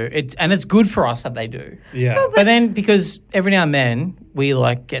low. It's good for us that they do. Yeah. But then because every now and then we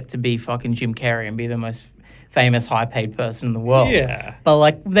like get to be fucking Jim Carrey and be the most famous high paid person in the world. Yeah. But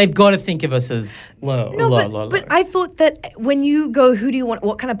like they've got to think of us as Low. No, low. but I thought that when you go, who do you want?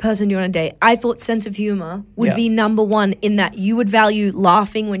 What kind of person do you want to date? I thought sense of humor would Yeah. be number one in that you would value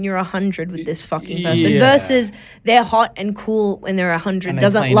laughing when you're 100 with this fucking person Yeah. versus they're hot and cool when they're 100. And they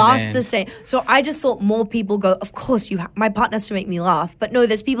Doesn't play in last band. the same. So I just thought more people go. Of course, my partner has to make me laugh. But no,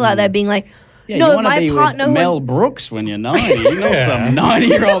 there's people out there being like, Yeah, no, you want to my be partner. with would- Mel Brooks when you're 90. You're not Yeah. some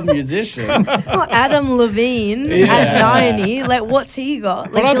 90-year-old musician. Oh, Adam Levine Yeah. at 90. Like, what's he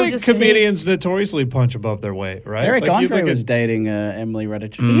got? But Like, I he'll think just sing. comedians notoriously punch above their weight, right? Eric Like, you Andre look was at- dating Emily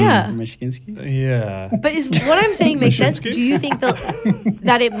Ratajkowski Yeah. from Michigansky. Yeah. But is what I'm saying makes sense? Mashinsky? Do you think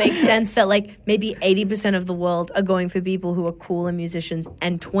that it makes sense that like maybe 80% of the world are going for people who are cool and musicians,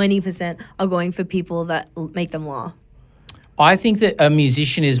 and 20% are going for people that make them laugh? I think that a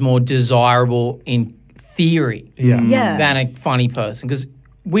musician is more desirable in theory Yeah. Yeah. than a funny person because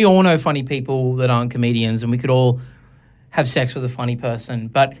we all know funny people that aren't comedians and we could all have sex with a funny person,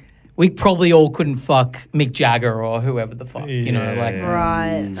 but we probably all couldn't fuck Mick Jagger or whoever the fuck, you know, Yeah, like. yeah.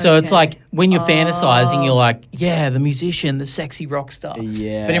 Right. So it's okay. like when you're fantasizing, you're like, yeah, the musician, the sexy rock star.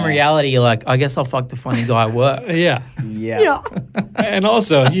 Yeah. But in reality, you're like, I guess I'll fuck the funny guy at work. Yeah. Yeah. Yeah. And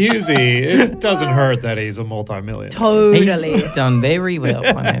also, Husey, it doesn't hurt that he's a multimillionaire. Totally. He's done very well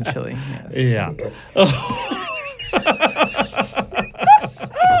financially. Yes. Yeah.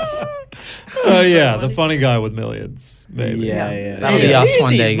 So yeah, the funny guy with millions, maybe. Yeah. That'll be us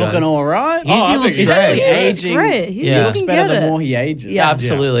one day, He's guys. looking all right. Husey I think looks he's great. actually He's aging. great. He's Yeah. He looks looking better good. the more he ages. Yeah.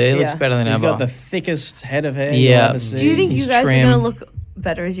 Absolutely. He looks Yeah. better than He's ever. got the thickest head of hair Yeah. you'll ever see. Do you think He's you guys trim. are going to look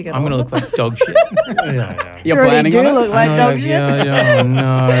better as you get I'm older? going to look like dog shit. Yeah. You're You already planning do on it? look like dog shit. Yeah, no.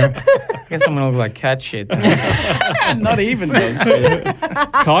 I guess I'm going to look like cat shit. Not even. Though.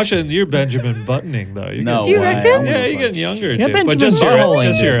 Caution, you're Benjamin Buttoning though. You're No getting- Do you way. reckon? I'm Yeah, gonna you're getting fuck younger, Yeah, dude. But Benjamin just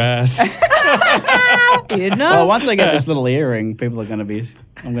Buttoning. your ass. dude. No. Well, once I get this little earring, I'm gonna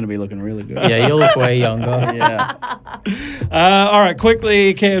be looking really good. Yeah, you look way younger. Yeah. All right,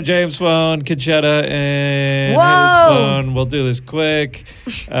 quickly, Cam James' phone, Concetta, and Whoa. his phone. We'll do this quick.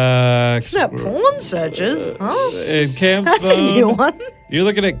 Isn't that porn searches? Huh? And Cam's That's phone. a new one. You're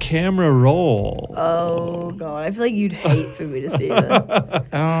looking at camera roll. Oh god, I feel like you'd hate for me to see that.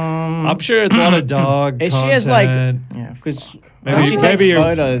 I'm sure it's a lot of dog She content. has like Yeah. because Maybe- when she takes maybe you're-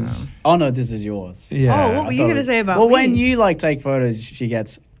 photos. Oh no, this is yours. Yeah. Oh, what were I you thought gonna it- say about Well, me? when you like take photos, she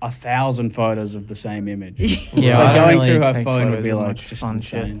gets 1,000 photos of the same image. Yeah, so I don't going really through her take phone would photos be of like much just fun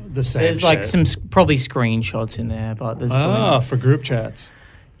insane. The same There's like shit. some probably screenshots in there, but there's probably for group chats.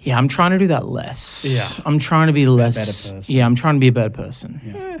 yeah. I'm trying to do that less. Yeah. I'm trying to be less. better person. Yeah, I'm trying to be a better person.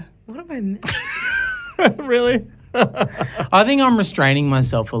 What have I missed? Really? I think I'm restraining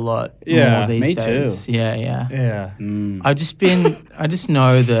myself a lot. Yeah, more these me days. too. Yeah, yeah. Yeah. I just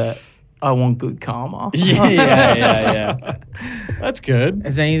know that I want good karma. yeah. That's good.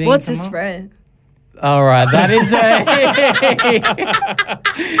 Is anything? What's come the up? spray? All right, that is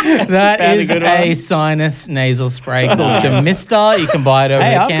Found a good a one. sinus nasal spray called Demista. You can buy it over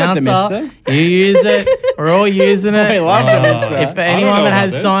Hey, the I've got counter. Demista. You use it. We're all using it. I love Demista. If anyone know that about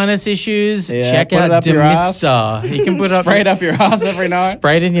has this. sinus issues, Yeah, check put it out up your ass. Demista. You can put up Spray it up your ass every night.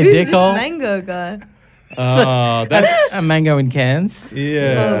 spray it in your Who's dick this hole. mango guy? That's A mango in cans.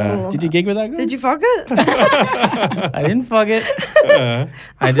 yeah. Oh. Did you gig with that guy? Did you fuck it? I didn't fuck it.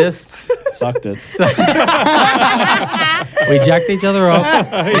 I just Sucked it. we jacked each other off.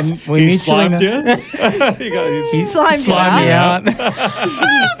 And we He mutually slimed know- you. He Slimed you slimed me out.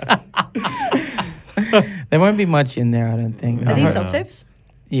 out. There won't be much in there, I don't think. Are these Uh-huh. self-tapes?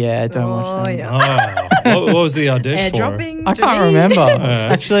 Yeah, don't watch Oh, them. yeah. What was the audition for? Airdropping. I to can't me? remember. Yeah.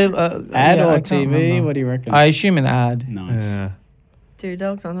 Actually, Ad yeah, or I can't TV? remember. What do you reckon? I assume an ad. Nice. Yeah. 2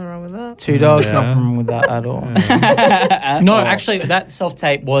 dogs, nothing wrong with that. 2 dogs, Yeah. nothing wrong with that at all. No, actually, that self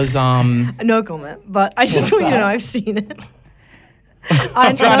tape was No comment, but I just want you to know I've seen it.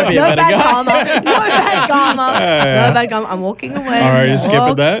 I'm trying to be a no better bad guy. karma. No bad karma. No bad karma. I'm walking away. All right, you're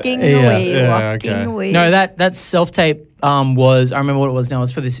skipping that? Walking Yeah. away. Yeah, Walking okay. away. no that self tape was I remember what it was now. It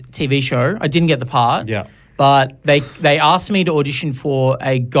was for this TV show. I didn't get the part. Yeah. But they asked me to audition for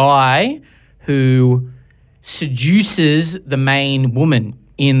a guy who seduces the main woman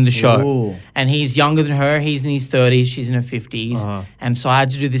in the show. Ooh. And he's younger than her. He's in his 30s. She's in her 50s. Uh-huh. And so I had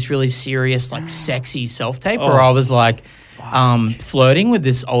to do this really serious, like, sexy self-tape where I was, like, flirting with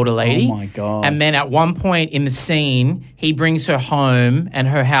this older lady. Oh, my God. And then at one point in the scene, he brings her home and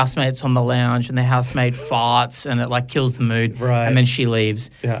her housemate's on the lounge and the housemate farts and it, like, kills the mood. Right. And then she leaves.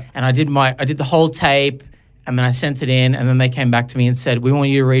 Yeah. And I did the whole tape and then I sent it in and then they came back to me and said, we want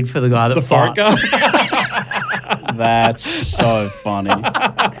you to read for the guy that The fart farts. guy? That's so funny.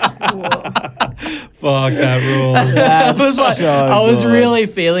 Fuck, that rules. I was like, So I was good. really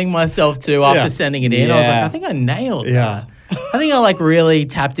feeling myself too after Yeah. sending it in. I was like, Yeah. I think I nailed Yeah. that. I think I like really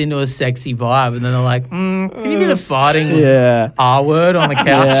tapped into a sexy vibe, and then they're like, can you do the farting Yeah. R word on the couch?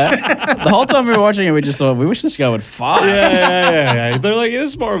 Yeah. The whole time we were watching it, we just thought, we wish this guy would fart. Yeah. They're like, this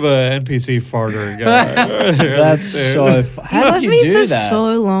is more of an NPC farter guy. That's so How left did you me do for that?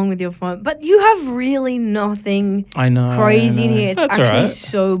 so long with your phone, but you have really nothing I know. crazy I in know. here. It's That's actually alright.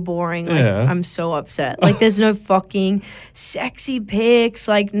 so boring. Like, Yeah. I'm so upset. Like, there's no fucking sexy pics.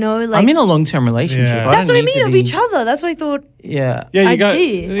 Like, no, like. I'm in a long-term relationship. Yeah. That's don't what I need mean to of be- each other. That's what I thought. Yeah. Yeah, you I'd got.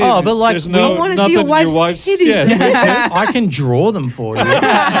 see. Oh, but, like, there's we no, wanna see your nothing- wife's titties. Yeah, sweet tits. I can draw them for you,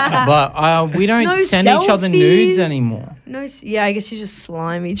 but we don't No send each other nudes selfies. anymore. No, yeah, I guess you just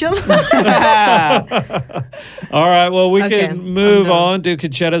slime each other. All right, well, we Okay, can move I'm done. on, do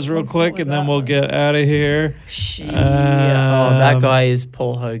Concetta's real quick, and then we'll get out of here. Oh, that Um, guy is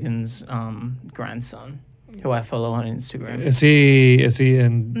Paul Hogan's grandson, who I follow on Instagram. Is he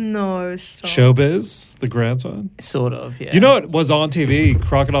in No, stop. showbiz, the grandson? Sort of, yeah. You know, it was on TV.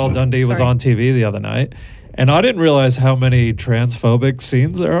 Crocodile Dundee was Sorry. on TV the other night. And I didn't realize how many transphobic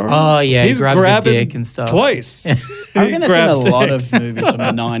scenes there are. Oh, yeah, he He's grabs his grabbing dick and stuff. twice. I reckon that's grabs in a lot of dicks. movies from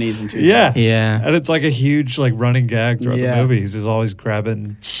the 90s and 2000s. Yeah. Yeah. And it's like a huge like running gag throughout Yeah. the movies. He's always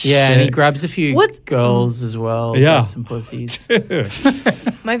grabbing. Yeah, and he dicks. grabs a few What- girls as well. Yeah. grabs some pussies.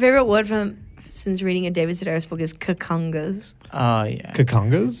 My favorite word from since reading a David Sedaris book is kakungas. Oh, yeah.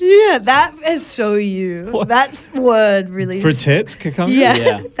 Kakungas? Yeah, that is so you. That word really. For tits? Kakungas? Yeah,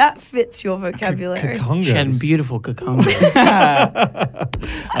 Yeah. that fits your vocabulary. Kakungas. She had beautiful cucumbers.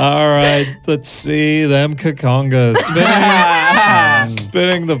 All right, let's see them kakongas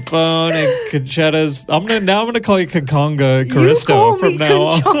spinning the phone and Concetta's. I'm gonna call you Kakonga You Caristo call from me now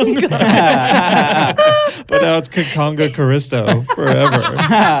on. Kanchonga. But now it's Kakonga Caristo forever.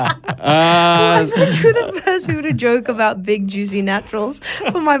 I feel like you're the first people to joke about big juicy naturals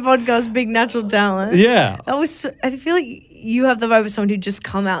for my podcast, Big Natural Talent. Yeah. That was. I feel like you have the vibe of someone who just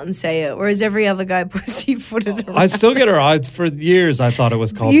come out and say it, whereas every other guy pussyfooted around. I still get her. For years, I thought it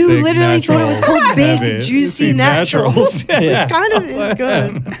was called. You Big literally thought it was called Naturals. Big Juicy Naturals. Yeah. It kind of is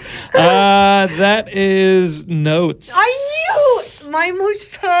good. That is notes. I knew my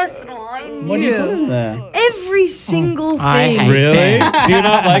most personal. I knew What do you put in there? every single thing. I hate Really? Ben. Do you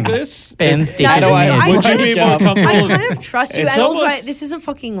not like this? Ben's dick No, is just- weird. I Would you kind be of- more comfortable? I kind of trust you, It's and also almost- this isn't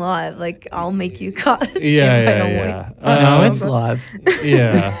fucking live. Like I'll make you cut. if I Yeah, don't yeah, want- yeah. No, it's live.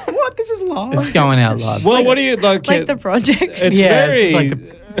 Yeah. What? This is live. It's going out live. Well, what do you like? like the project. It's yeah, very.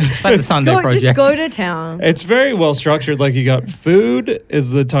 it's like the Sunday project. Just go to town. It's very well structured. Like you got food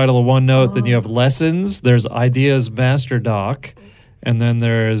is the title of one note. Then you have lessons. There's ideas master doc, and then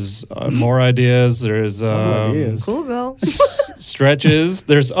there's more ideas. There's ideas. Cool girl. stretches.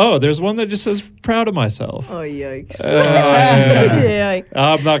 There's one that just says proud of myself. Oh yikes. Yeah. Yeah.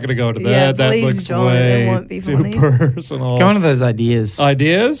 I'm not gonna go to that. Yeah, that please looks don't. It way won't be too funny. personal. Go into those ideas.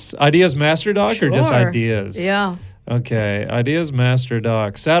 Ideas master doc or just Sure. ideas? Yeah. Okay, Ideas Master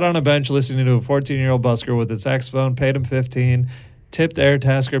Doc. Sat on a bench listening to a 14-year-old busker with a saxophone, paid him $15, tipped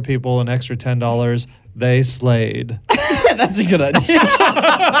Airtasker people an extra $10. They slayed. That's a good idea.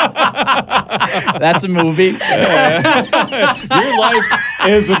 That's a movie. Your life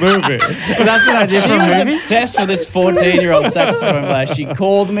is a movie. That's an idea She for a was movie. obsessed with this 14-year-old saxophone player. She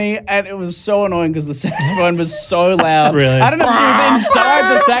called me, and it was so annoying because the saxophone was so loud. Really? I don't know if she was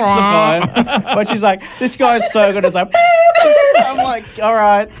inside the saxophone, but she's like, "This guy's so good." It's like, I'm like, "All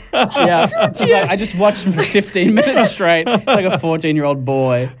right, yeah." She's like, "I just watched him for 15 minutes straight. It's like a 14-year-old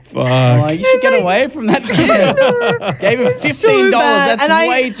boy." Fuck. I'm like, you should get away from that kid. Gave him $15. So bad. That's And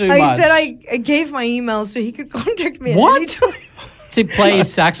way too I much. said I gave my email so he could contact me. What? At any time. To play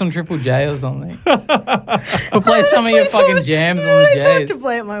sax on Triple J or something. Or play some of your Honestly, fucking thought- jams on I the thought J's. to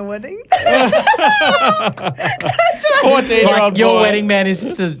play at my wedding. 14-year-old Your boy. wedding band is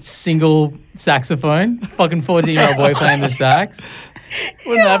just a single saxophone. Fucking 14-year-old boy playing the sax.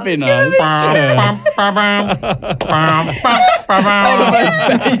 Wouldn't that be nice?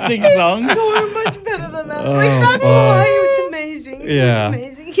 Basic song. So much better than that. Oh, Like that's fuck. why it's amazing. Yeah. It's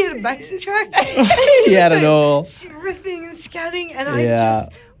amazing. He had a backing track. He had it all. Riffing and scatting, and I Yeah.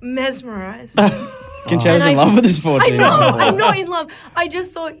 just mesmerized. Conchetta's And in I- love with this I 14. know, I'm not in love. I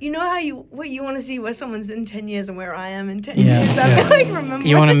just thought, you know how what you want to see where someone's in 10 years and where I am in 10 Yeah. years. I like remember.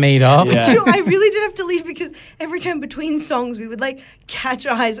 You want to meet up? Yeah. So I really did have to leave because every time between songs we would like catch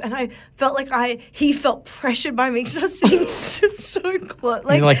eyes, and I felt like he felt pressured by me because I was sitting so close.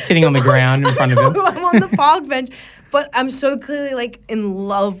 You're like sitting on the ground in front of him. I'm on the park bench, but I'm so clearly like in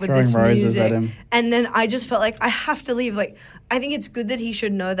love with Throwing this roses music. at him. And then I just felt like I have to leave. Like I think it's good that he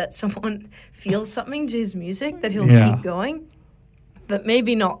should know that someone feels something to his music, that he'll Yeah. keep going. But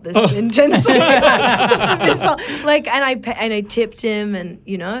maybe not this intensely. for this song. Like, and I tipped him, and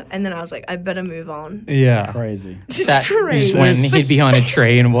and then I was like, I better move on. Yeah. Crazy. This That is you crazy. just went and hid behind a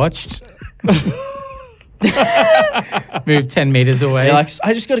tree and watched. Moved 10 meters away. You're like,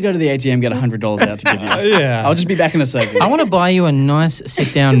 I just got to go to the ATM, get $100 out to give you. Yeah. I'll just be back in a second. I want to buy you a nice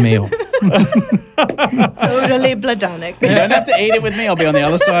sit-down meal. Totally platonic. You don't have to eat it with me. I'll be on the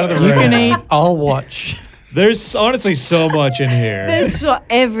other side of the room. You can eat, I'll watch. There's honestly so much in here. There's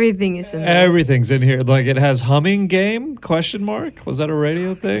everything is in there. Everything's in here. Like it has humming game ? Was that a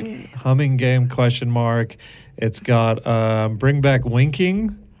radio thing? Humming game ? It's got bring back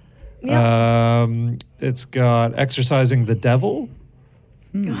winking. It's got exercising the devil.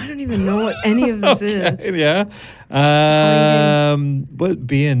 I don't even know what any of this is. Yeah. What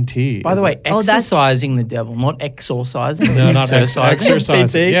BNT? By the way, Oh, that's- exercising the devil, not exorcising. No, not exercising.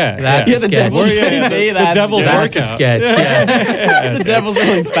 exercising. BNT? Yeah, That's yeah. the devil's BNT, the devil's That's a workout. sketch. Yeah. The devil's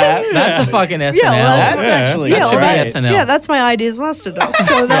really fat. That's a fucking SNL. Yeah, well, That's actually Yeah, That well, should be that- SNL. yeah, that's my ideas master dog.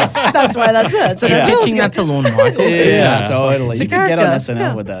 So that's why that's it. So You're that's pitching that to Lorne Michaels. Yeah, totally. It's a You could get on character. SNL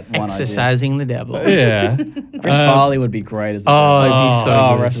Yeah. with that one Exercising the devil. Yeah. idea. Chris Farley would be great as the Oh, devil. it'd be so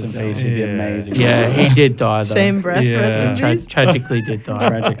Oh, good. rest in peace. He'd be Yeah. amazing. Yeah, he did die though. Same breath. Yeah. Rest in peace. Tragically did die.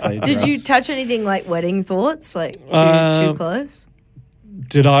 Tragically. Did you drugs. touch anything like wedding thoughts? Like too close?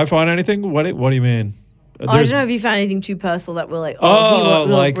 Did I find anything? What do you mean? I don't know if you found anything too personal that we're like, Oh,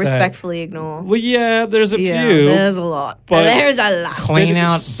 we'll like that. respectfully ignore. Well, yeah, there's a Yeah, few. there's a lot. but- There's a lot. Clean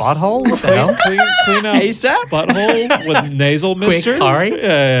out butthole? What the hell? Clean out ASAP? butthole with nasal Quick mister. curry?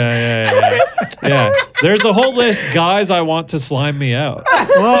 Yeah. Yeah. There's a whole list. Guys, I want to slime me out.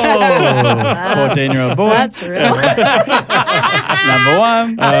 Whoa. 14-year-old boy. That's real. Number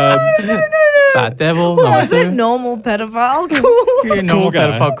one. Fat devil. What number was it? 2. Normal pedophile. Cool. You're a normal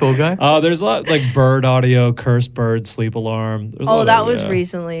guy. pedophile, cool guy. There's a lot like bird audio, cursed bird, sleep alarm. There's a lot Oh, of- that was yeah.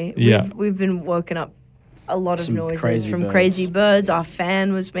 recently. Yeah. We've been woken up a lot of Some noises crazy from birds. crazy birds. Our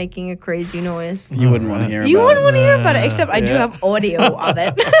fan was making a crazy noise. You wouldn't want to hear You about wouldn't it. want to hear about it, except I do Yeah. have audio of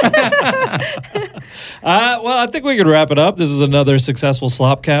it. Well, I think we could wrap it up. This is another successful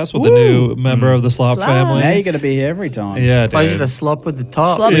Slopcast with a new member of the Slop Slop. family. Now you're going to be here every time. Yeah, Pleasure dude. to slop with the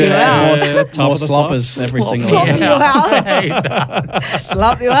top. Slop you out. Top More of the sloppers every single Slop week. you out. Hey, that-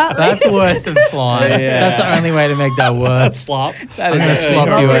 Slap you out. That's worse than slime. Yeah. That's the only way to make that worse. Slop. That I'm is gonna a slop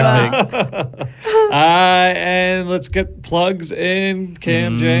you horrific. out. And let's get plugs in.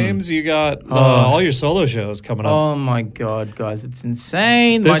 Cam James, you got all your solo shows coming up. Oh my god, guys, it's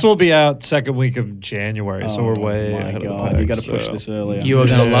insane. This My- will be out second week of January, so we're way Oh my ahead God, of the you pack, got to push so- this earlier. You are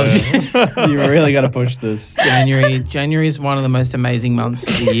gonna love it. You really got to push this. January is one of the most amazing months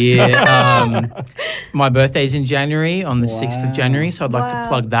of the year. My birthday's in January, on the 6th of January, so I'd like to Wow.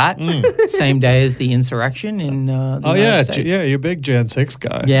 plug that. Same day as the insurrection in the Oh United yeah, States. you're a big Gen 6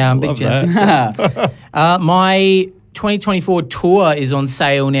 guy. Yeah, I'm a big Love Gen that. 6. My 2024 tour is on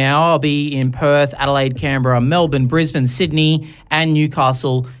sale now. I'll be in Perth, Adelaide, Canberra, Melbourne, Brisbane, Sydney, and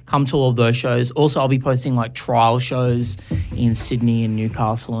Newcastle. Come to all of those shows. Also, I'll be posting like trial shows in Sydney and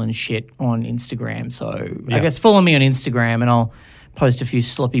Newcastle and shit on Instagram. So I guess follow me on Instagram and I'll post a few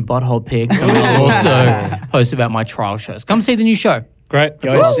sloppy butthole pics and I'll also post about my trial shows. Come see the new show. Great.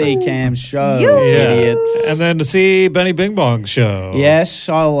 That's Go awesome. see Cam's show, You. idiots. And then to see Benny Bing Bong's show. Yes,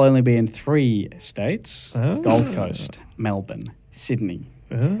 I'll only be in 3 states: Oh. Gold Coast, Melbourne, Sydney.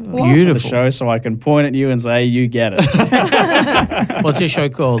 For the Beautiful. show, so I can point at you and say, "You get it." What's your show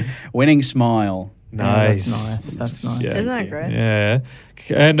called? Winning Smile. Nice. That's nice. Yeah. Isn't that great? Yeah.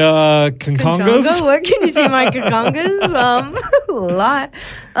 And Concongas? Conchonga, where can you see my conchongas?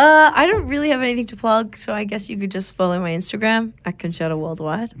 I don't really have anything to plug, so I guess you could just follow my Instagram at Concetta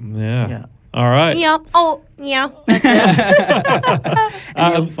Worldwide. Yeah. Yeah. All right. Yeah. Oh, yeah.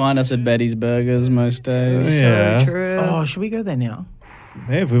 And you'll find us at Betty's Burgers most days. Yeah. So true. Oh, should we go there now?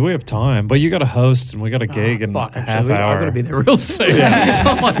 Hey, we have time, but you got to host and we got a gig in Fuck, a actually, half hour. I've got to be there real soon.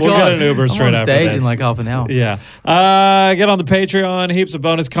 Oh my We'll God. get an Uber I'm straight on after stage this. in like half an hour. Yeah. Get on the Patreon. Heaps of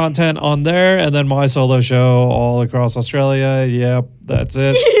bonus content on there. And then my solo show all across Australia. Yep. That's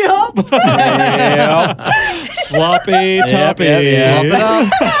it. Yup. Sloppy toppy. yep.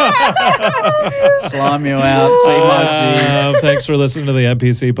 Slop Slime you out. See my G. Thanks for listening to the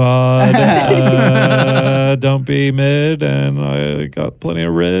NPC pod. Don't be mid. And I got plenty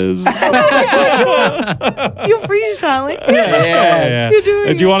of riz. You're freestyling. Yeah. You're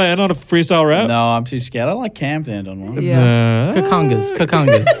doing Do you want to end on a freestyle rap? No, I'm too scared. I like Cam to end on one. Yeah.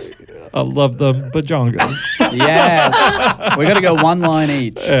 Kakungas. I love the bajongas. Yes. We got to go one line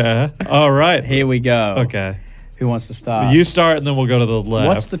each. Yeah. All right. Here we go. Okay. Who wants to start? You start and then we'll go to the left.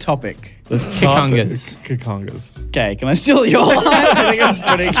 What's the topic? the Kakongas. Kakongas. Okay, can I steal your line? I think it's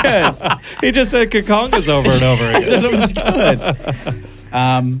pretty good. He just said kakongas over and over I thought again. it was good.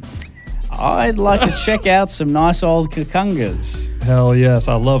 I'd like to check out some nice old kakungas. Hell yes,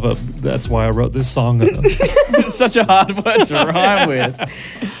 I love it. That's why I wrote this song. It's such a hard word to rhyme with.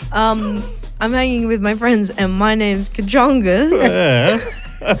 I'm hanging with my friends, and my name's Kachonga.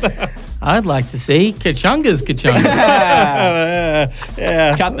 Yeah. I'd like to see Kachungas.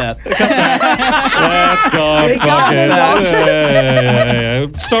 Yeah. Cut that. That's gone. We got Fuck it, it. Dawson. Yeah.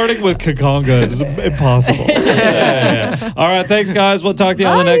 Starting with kakongas is impossible. Yeah. All right, thanks guys. We'll talk to you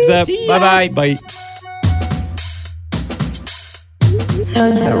on the next ep. Bye-bye. Bye.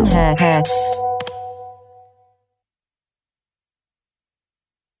 Photo hacks.